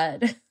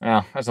that?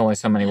 Well, there's only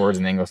so many words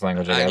in the English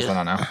language, I guess. I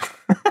don't know.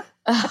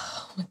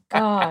 Oh, my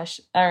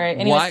gosh. All right.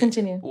 Anyways,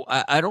 continue.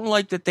 I don't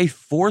like that they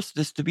forced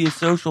this to be a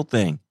social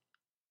thing.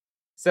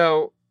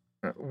 So,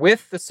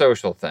 with the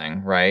social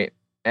thing, right?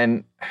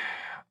 And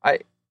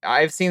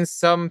I've seen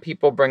some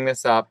people bring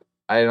this up.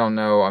 I don't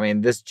know. I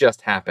mean, this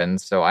just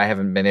happened, so I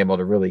haven't been able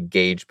to really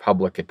gauge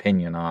public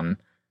opinion on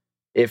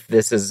if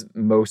this is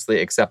mostly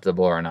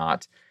acceptable or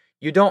not.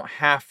 You don't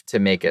have to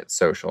make it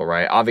social,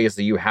 right?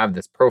 Obviously, you have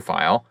this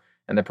profile,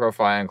 and the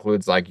profile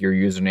includes like your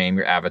username,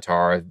 your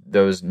avatar,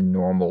 those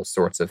normal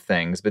sorts of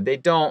things, but they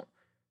don't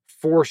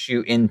force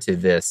you into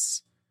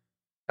this,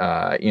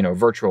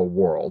 virtual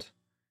world.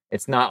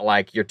 It's not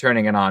like you're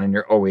turning it on and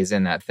you're always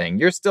in that thing.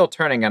 You're still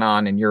turning it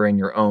on and you're in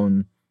your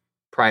own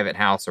private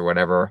house or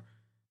whatever.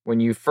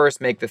 When you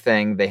first make the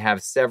thing, they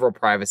have several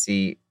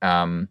privacy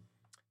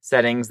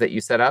settings that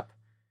you set up.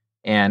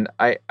 And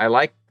I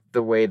like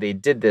the way they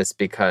did this,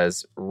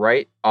 because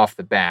right off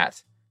the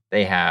bat,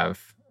 they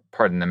have,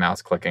 pardon the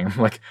mouse clicking.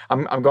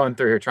 I'm going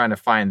through here trying to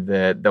find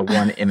the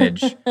one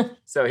image.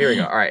 So here we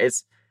go. All right.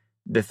 It's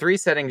the 3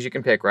 settings you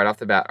can pick right off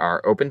the bat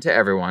are open to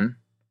everyone,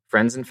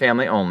 friends and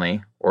family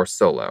only, or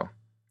solo.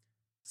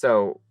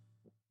 So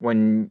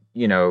when,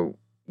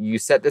 you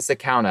set this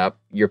account up,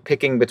 you're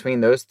picking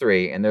between those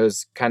 3, and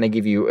those kind of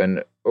give you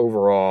an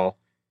overall,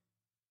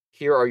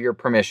 here are your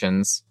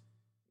permissions.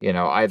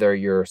 Either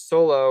you're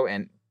solo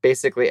and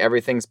basically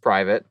everything's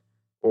private,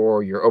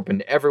 or you're open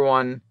to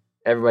everyone,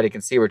 everybody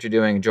can see what you're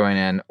doing, join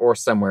in, or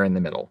somewhere in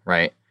the middle,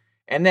 right?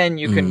 And then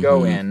you can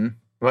go in.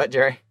 What,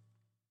 Jerry?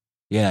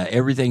 Yeah,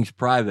 everything's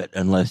private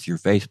unless you're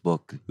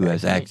Facebook, who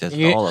has access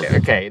to all of it.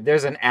 Okay,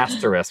 there's an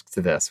asterisk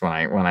to this when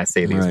I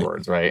say these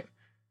words, right?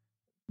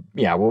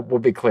 Yeah, we'll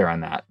be clear on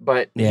that.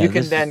 But you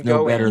can then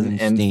go in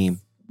and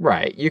Steam.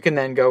 Right, you can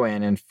then go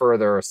in and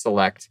further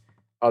select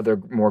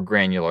other more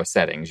granular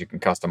settings. You can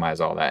customize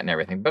all that and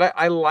everything. But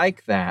I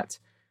like that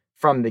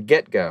from the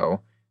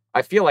get-go.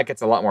 I feel like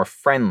it's a lot more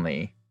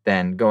friendly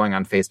than going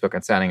on Facebook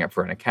and signing up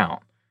for an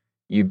account.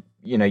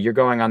 You're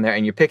going on there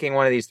and you're picking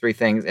one of these 3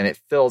 things, and it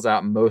fills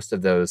out most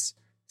of those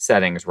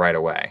settings right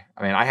away.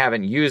 I mean, I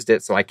haven't used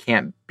it, so I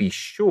can't be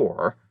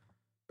sure,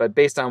 but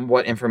based on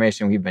what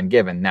information we've been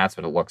given, that's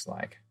what it looks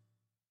like.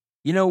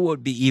 You know what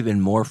would be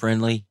even more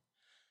friendly?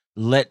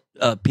 Let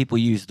people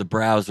use the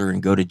browser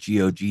and go to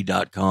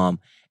GOG.com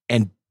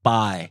and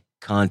buy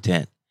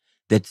content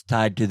that's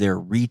tied to their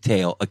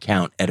retail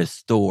account at a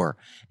store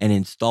and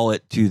install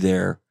it to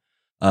their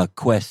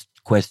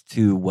Quest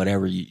 2,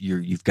 whatever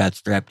you've got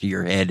strapped to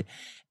your head,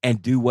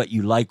 and do what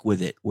you like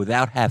with it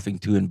without having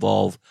to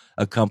involve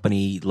a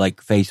company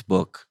like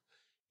Facebook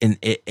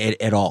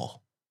at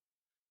all.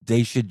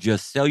 They should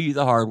just sell you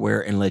the hardware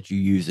and let you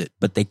use it,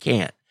 but they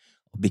can't,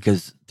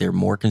 because they're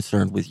more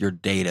concerned with your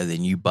data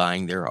than you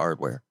buying their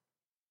hardware.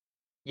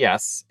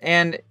 Yes,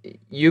 and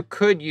you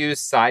could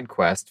use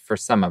SideQuest for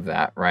some of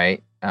that,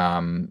 right?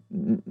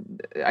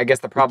 I guess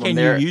the problem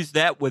Can you use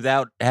that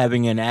without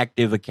having an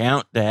active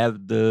account to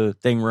have the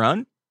thing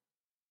run?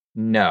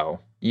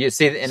 No. You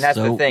see, and that's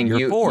the thing.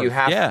 You're forced.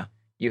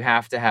 You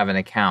have to have an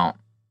account,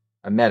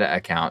 a Meta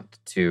account,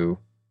 to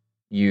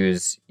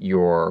use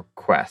your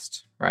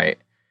Quest, right?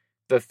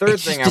 The third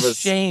It's thing just I was a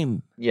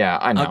shame. Yeah,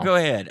 I know. Go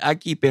ahead. I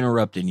keep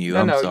interrupting you.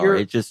 No, I'm no,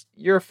 sorry.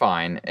 You're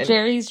fine. And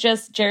Jerry's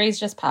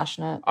just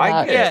passionate.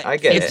 I get it. I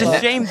get it's it. a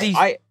shame these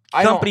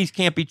companies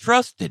can't be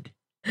trusted.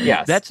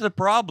 Yes, that's the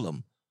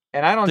problem.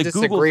 And I don't the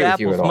disagree Googles, with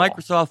you Apples, at all.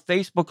 Microsoft,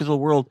 Facebook of the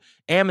world,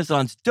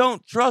 Amazons,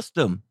 don't trust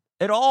them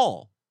at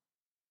all.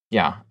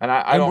 Yeah, and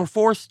I don't. We're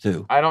forced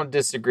to. I don't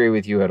disagree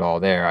with you at all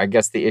there. I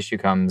guess the issue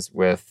comes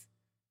with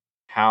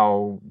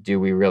how do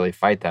we really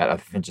fight that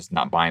other than just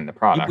not buying the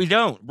product? We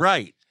don't,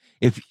 right?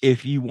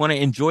 If you want to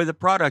enjoy the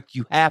product,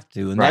 you have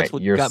to, and Right, that's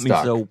what you're got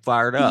stuck. me so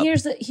fired up.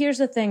 Here's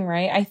the thing,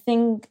 right? I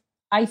think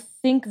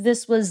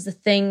this was the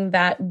thing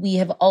that we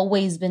have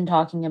always been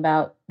talking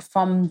about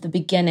from the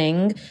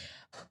beginning,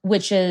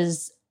 which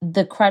is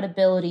the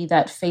credibility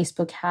that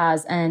Facebook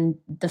has and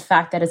the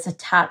fact that it's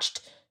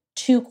attached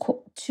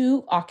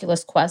to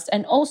Oculus Quest.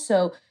 And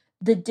also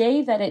the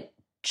day that it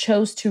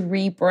chose to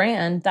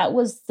rebrand, that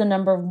was the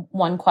number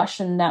one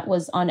question that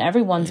was on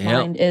everyone's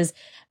mind is,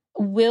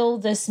 will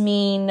this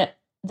mean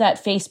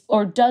that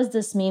does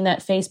this mean that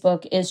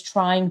Facebook is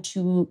trying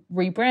to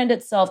rebrand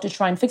itself to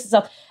try and fix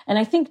itself? And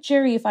I think,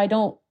 Jerry, if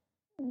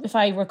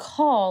I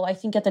recall, I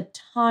think at the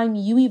time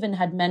you even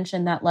had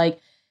mentioned that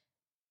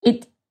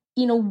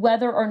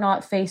whether or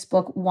not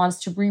Facebook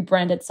wants to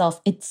rebrand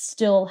itself, it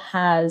still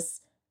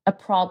has a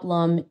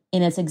problem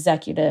in its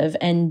executive,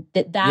 and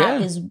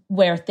that is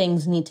where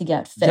things need to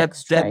get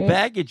fixed. That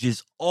baggage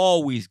is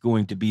always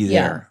going to be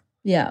there.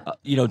 Yeah.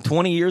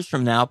 20 years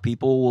from now,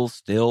 people will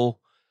still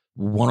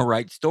want to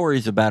write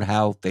stories about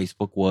how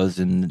Facebook was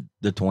in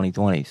the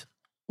 2020s.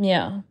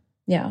 Yeah.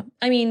 Yeah.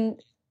 I mean,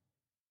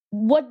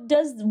 so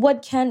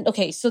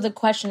the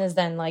question is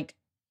then,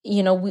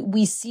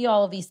 we see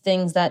all of these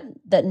things that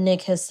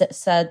Nick has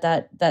said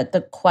that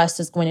the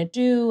Quest is going to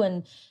do,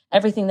 and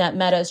everything that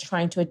Meta is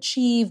trying to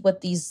achieve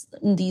with these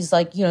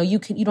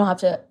you don't have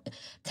to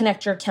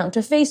connect your account to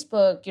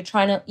Facebook. You're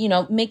trying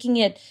to, making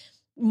it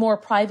more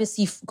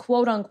privacy,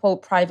 quote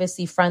unquote,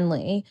 privacy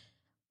friendly.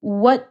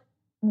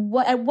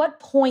 At what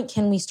point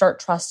can we start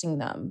trusting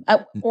them?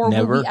 Will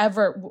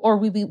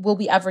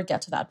we ever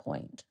get to that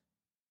point?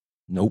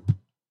 Nope.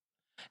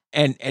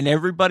 And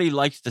everybody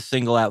likes to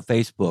single out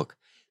Facebook.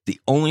 The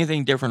only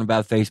thing different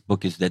about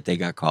Facebook is that they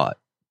got caught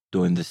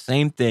doing the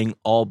same thing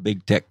all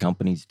big tech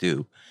companies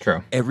do.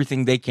 True.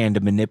 Everything they can to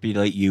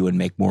manipulate you and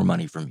make more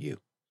money from you.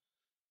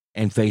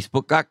 And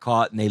Facebook got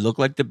caught, and they look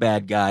like the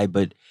bad guy,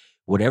 but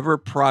whatever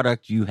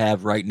product you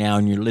have right now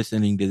and you're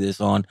listening to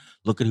this on,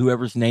 look at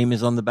whoever's name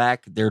is on the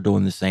back. They're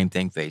doing the same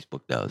thing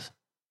Facebook does.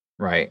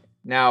 Right.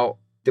 Now,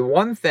 the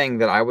one thing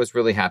that I was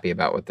really happy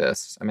about with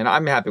this, I mean,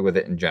 I'm happy with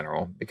it in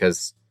general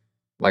because,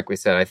 like we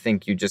said, I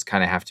think you just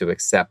kind of have to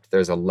accept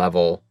there's a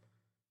level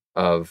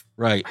of,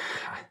 right.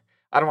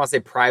 I don't want to say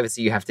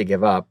privacy you have to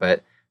give up,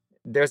 but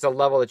there's a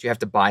level that you have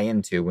to buy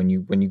into when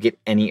you get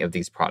any of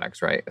these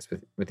products, right?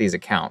 With these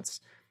accounts.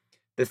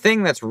 The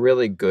thing that's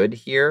really good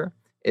here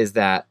is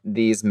that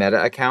these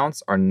Meta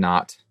accounts are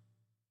not,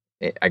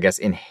 I guess,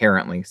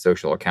 inherently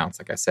social accounts,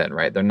 like I said,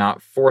 right? They're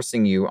not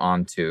forcing you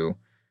onto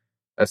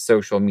a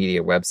social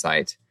media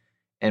website.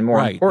 And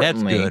more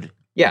importantly, that's good.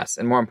 Yes,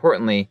 and more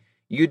importantly,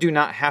 you do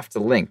not have to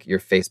link your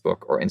Facebook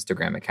or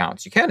Instagram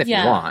accounts. You can if you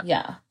want.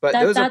 Yeah. But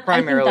those are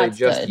primarily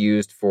just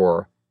used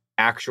for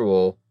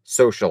actual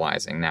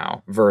socializing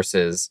now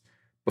versus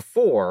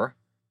before,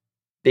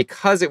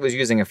 because it was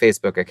using a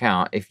Facebook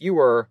account, if you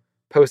were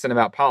posting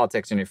about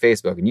politics on your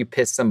Facebook and you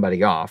pissed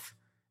somebody off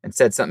and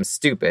said something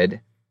stupid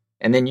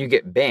and then you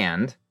get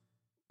banned,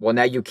 well,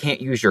 now you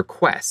can't use your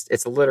Quest.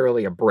 It's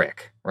literally a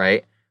brick,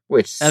 right?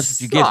 That's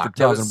what you get for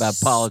talking about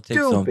politics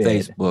on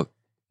Facebook.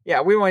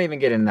 Yeah, we won't even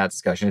get into that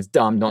discussion. It's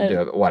dumb. Don't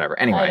do it. But whatever.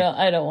 Anyway,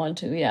 I don't want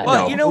to. Yeah.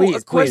 Well, no,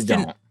 please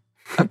don't.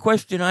 A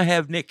question I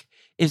have, Nick: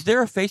 is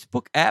there a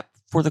Facebook app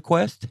for the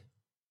Quest?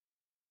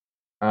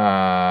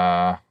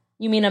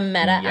 You mean a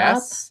Meta app?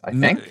 Yes, I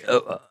think.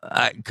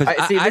 Because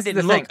I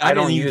didn't look. I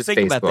don't use think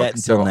Facebook, about that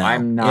until so now.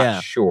 I'm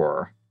not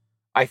sure.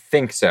 I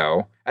think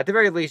so. At the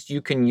very least,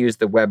 you can use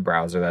the web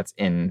browser that's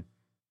in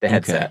the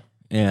headset.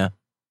 Okay. Yeah.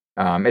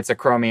 It's a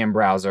Chromium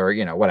browser,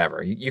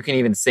 whatever. You can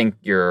even sync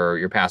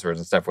your passwords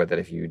and stuff with it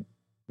if you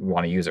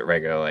want to use it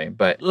regularly.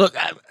 But look,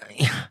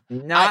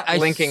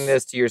 linking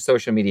this to your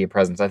social media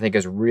presence, I think,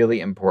 is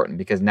really important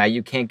because now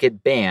you can't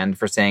get banned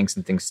for saying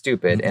something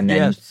stupid. And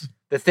then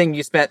the thing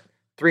you spent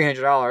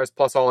 $300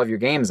 plus all of your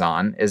games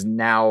on is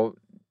now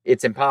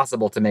it's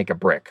impossible to make a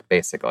brick,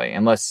 basically,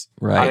 unless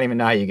I don't even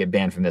know how you get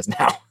banned from this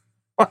now.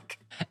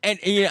 And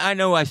I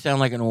know I sound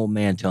like an old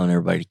man telling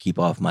everybody to keep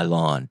off my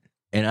lawn.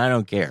 And I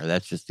don't care.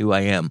 That's just who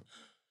I am.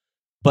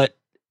 But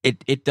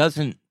it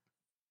doesn't...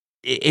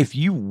 If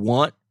you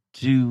want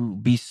to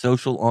be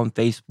social on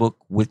Facebook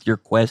with your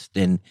Quest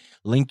and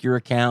link your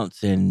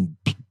accounts and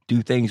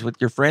do things with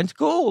your friends,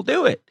 cool,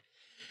 do it.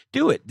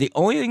 Do it. The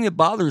only thing that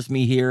bothers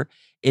me here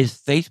is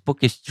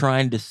Facebook is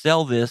trying to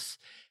sell this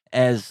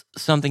as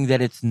something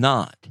that it's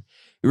not.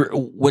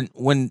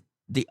 When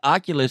the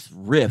Oculus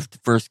Rift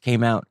first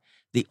came out,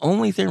 the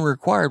only thing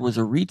required was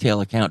a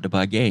retail account to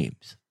buy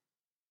games.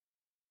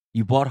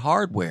 You bought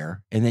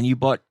hardware, and then you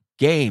bought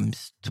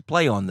games to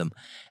play on them.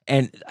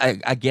 And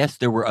I guess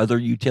there were other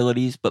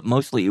utilities, but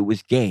mostly it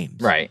was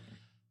games. Right.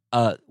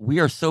 We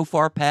are so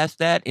far past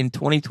that in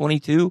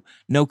 2022.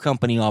 No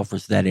company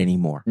offers that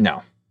anymore.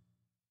 No.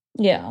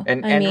 Yeah.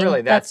 And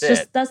really, that's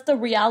it. That's the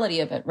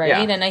reality of it, right?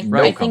 Yeah, And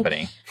no I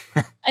company.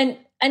 think,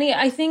 and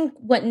I think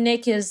what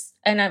Nick is,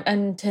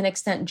 and to an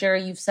extent,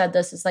 Jerry, you've said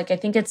this, is like, I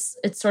think it's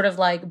sort of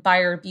like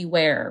buyer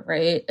beware,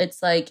 right?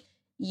 It's like,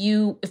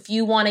 if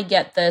you want to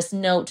get this,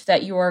 note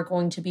that you are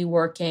going to be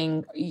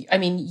working. I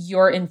mean,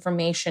 your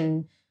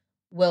information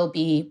will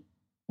be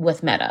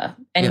with Meta,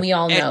 and we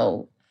all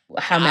know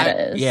how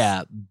Meta is.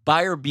 Yeah,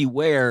 buyer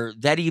beware.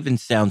 That even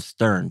sounds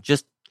stern.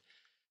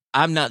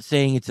 I'm not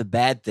saying it's a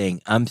bad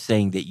thing. I'm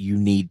saying that you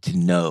need to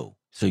know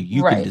so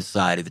you can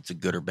decide if it's a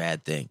good or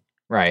bad thing.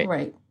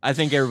 Right. I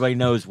think everybody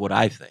knows what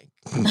I think.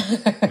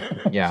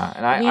 Yeah,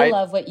 and we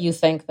love what you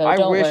think, though.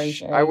 Don't worry,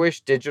 Jerry. I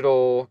wish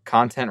digital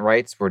content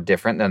rights were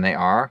different than they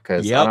are,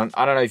 because I don't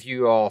know if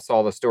you all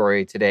saw the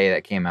story today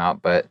that came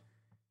out, but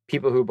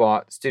people who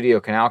bought Studio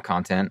Canal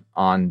content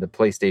on the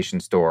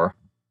PlayStation Store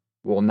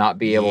will not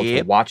be able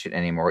to watch it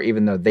anymore,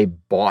 even though they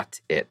bought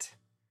it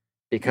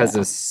because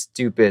of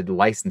stupid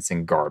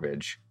licensing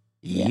garbage.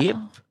 Yep.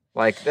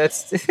 Like,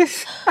 that's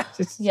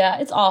yeah,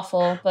 it's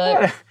awful,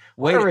 but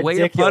way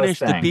to punish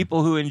the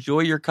people who enjoy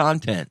your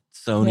content,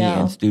 Sony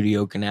and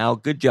Studio Canal.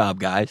 Good job,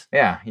 guys.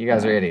 Yeah, you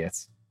guys are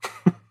idiots.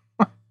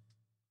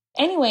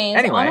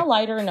 Anyways, on a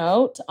lighter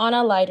note,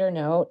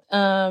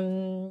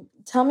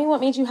 tell me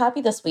what made you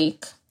happy this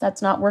week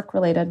that's not work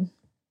related.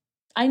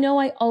 I know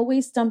I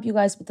always stump you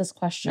guys with this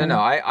question. No,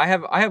 I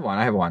have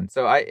one.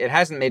 So it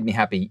hasn't made me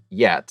happy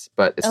yet,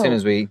 but as soon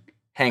as we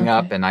hang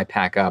up and I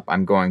pack up,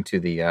 I'm going to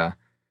the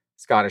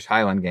Scottish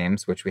Highland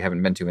Games, which we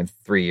haven't been to in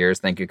 3 years.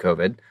 Thank you,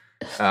 COVID.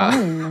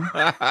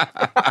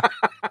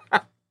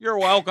 You're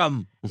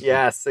welcome.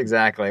 Yes,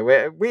 exactly.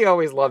 We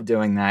always love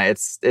doing that.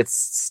 It's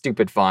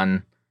stupid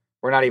fun.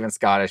 We're not even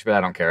Scottish, but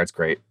I don't care. It's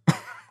great.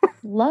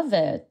 Love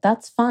it.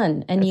 That's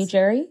fun. And you,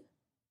 Jerry?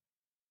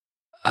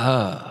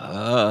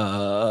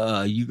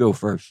 You go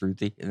first,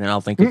 Ruthie, and then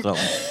I'll think of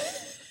something.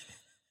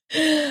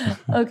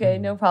 Okay,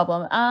 no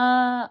problem.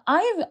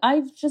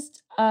 I've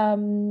just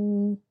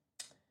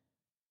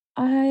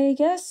I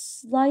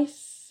guess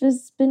life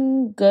has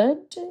been good.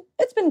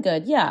 It's been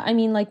good. Yeah. I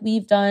mean, like,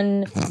 we've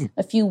done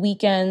a few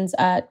weekends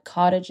at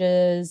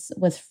cottages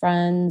with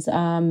friends.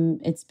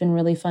 It's been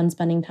really fun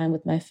spending time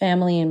with my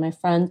family and my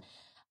friends.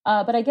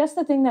 But I guess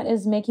the thing that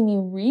is making me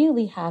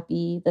really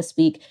happy this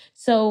week.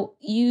 So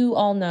you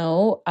all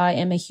know I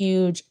am a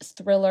huge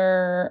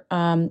thriller,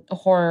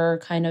 horror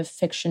kind of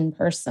fiction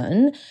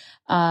person.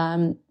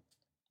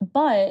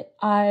 But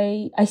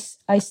I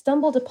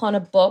stumbled upon a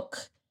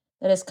book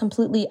that is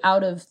completely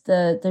out of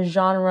the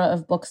genre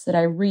of books that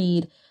I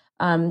read.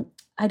 I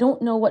don't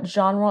know what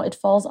genre it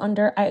falls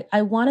under.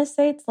 I want to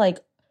say it's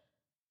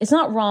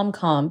not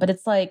rom-com, but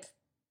it's like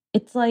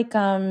if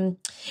The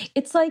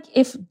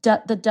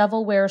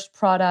Devil Wears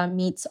Prada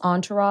meets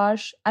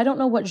Entourage. I don't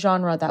know what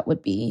genre that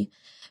would be,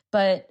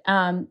 but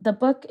the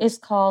book is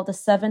called The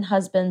Seven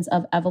Husbands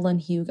of Evelyn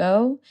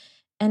Hugo,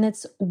 and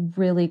it's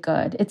really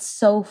good. It's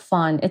so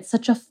fun. It's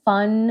such a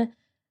fun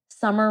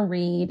summer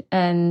read,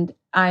 and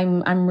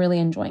I'm really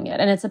enjoying it.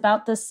 And it's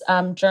about this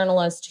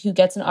journalist who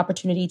gets an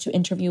opportunity to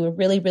interview a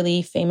really,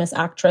 really famous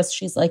actress.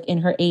 She's like in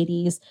her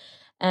 80s.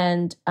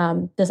 And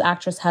this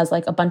actress has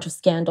like a bunch of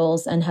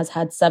scandals and has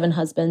had 7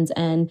 husbands.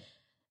 And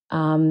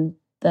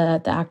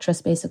the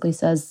actress basically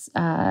says,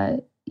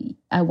 I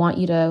want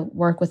you to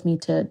work with me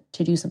to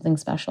do something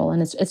special.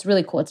 And it's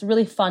really cool. It's a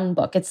really fun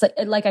book. It's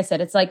like I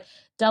said, it's like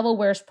Devil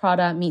Wears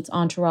Prada meets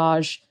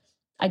Entourage.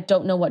 I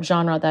don't know what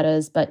genre that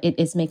is, but it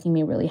is making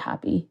me really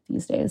happy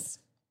these days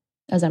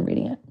as I'm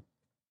reading it.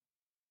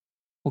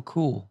 Well,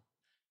 cool.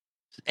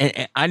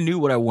 And I knew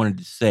what I wanted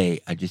to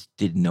say. I just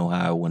didn't know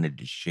how I wanted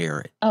to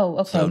share it. Oh,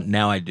 okay. So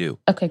now I do.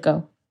 Okay,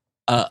 go.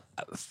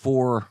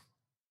 For,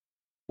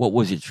 what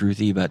was it,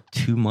 Truthy? About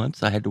 2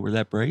 months I had to wear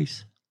that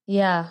brace.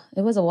 Yeah,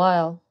 it was a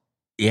while.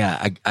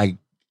 Yeah, I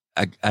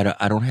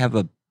don't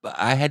have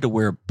I had to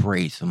wear a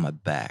brace on my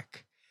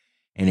back,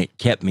 and it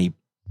kept me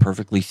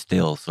perfectly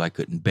still so I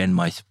couldn't bend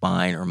my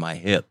spine or my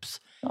hips.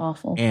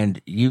 Awful.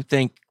 And you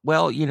think,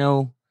 well,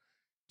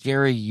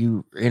 Jerry,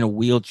 you're in a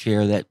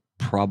wheelchair, that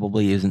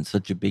probably isn't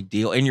such a big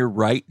deal. And you're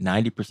right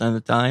 90% of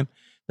the time.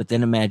 But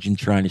then imagine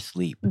trying to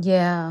sleep.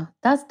 Yeah,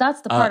 that's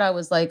the part I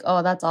was like,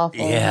 oh, that's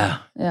awful. Yeah.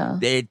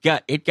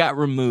 It got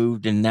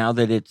removed, and now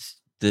that it's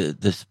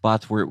the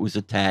spots where it was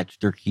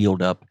attached are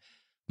healed up,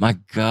 my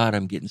God,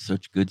 I'm getting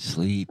such good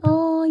sleep.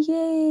 Oh,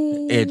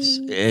 yay!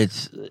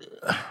 It's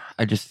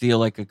I just feel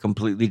like a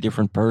completely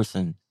different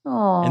person.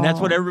 Aww. And that's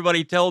what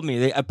everybody told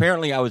me.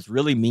 Apparently I was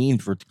really mean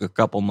for a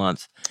couple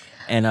months,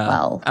 and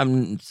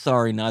I'm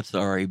sorry, not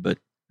sorry, but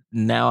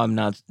now I'm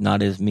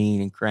not as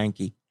mean and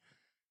cranky.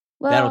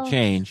 that'll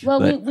change. Well,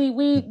 but...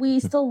 we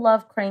still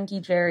love cranky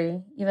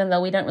Jerry, even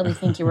though we don't really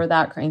think you were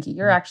that cranky.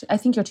 I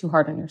think you're too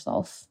hard on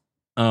yourself.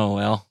 Oh,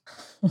 well,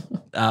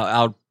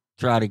 I'll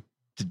try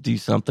to do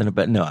something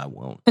about. No, I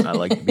won't. I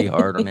like to be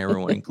hard on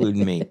everyone,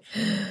 including me.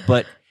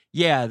 But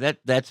yeah,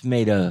 that's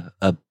made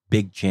a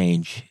big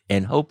change,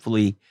 and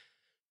hopefully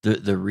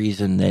the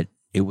reason that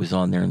it was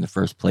on there in the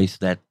first place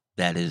that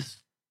has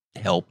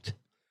helped,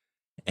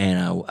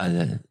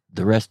 and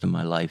the rest of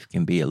my life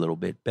can be a little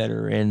bit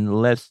better and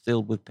less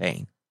filled with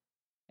pain.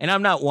 And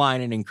I'm not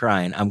whining and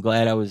crying. I'm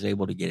glad I was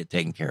able to get it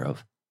taken care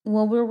of.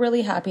 Well, we're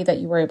really happy that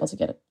you were able to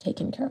get it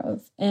taken care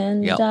of.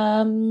 And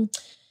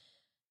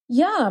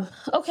yeah.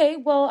 Okay,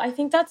 well, I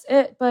think that's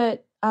it.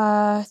 But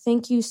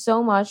thank you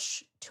so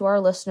much to our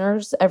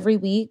listeners every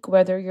week,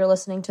 whether you're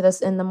listening to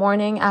this in the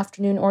morning,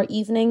 afternoon, or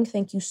evening.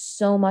 Thank you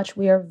so much.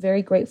 We are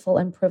very grateful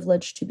and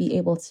privileged to be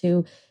able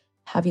to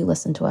have you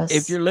listen to us.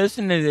 If you're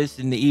listening to this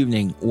in the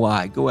evening,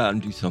 why? Go out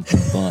and do something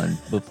fun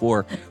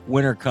before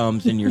winter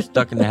comes and you're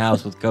stuck in the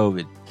house with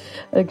COVID.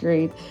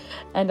 Agreed.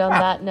 And on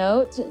that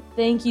note,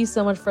 thank you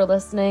so much for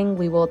listening.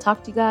 We will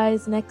talk to you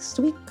guys next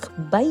week.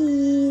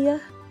 Bye.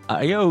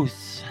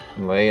 Adios.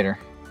 Later.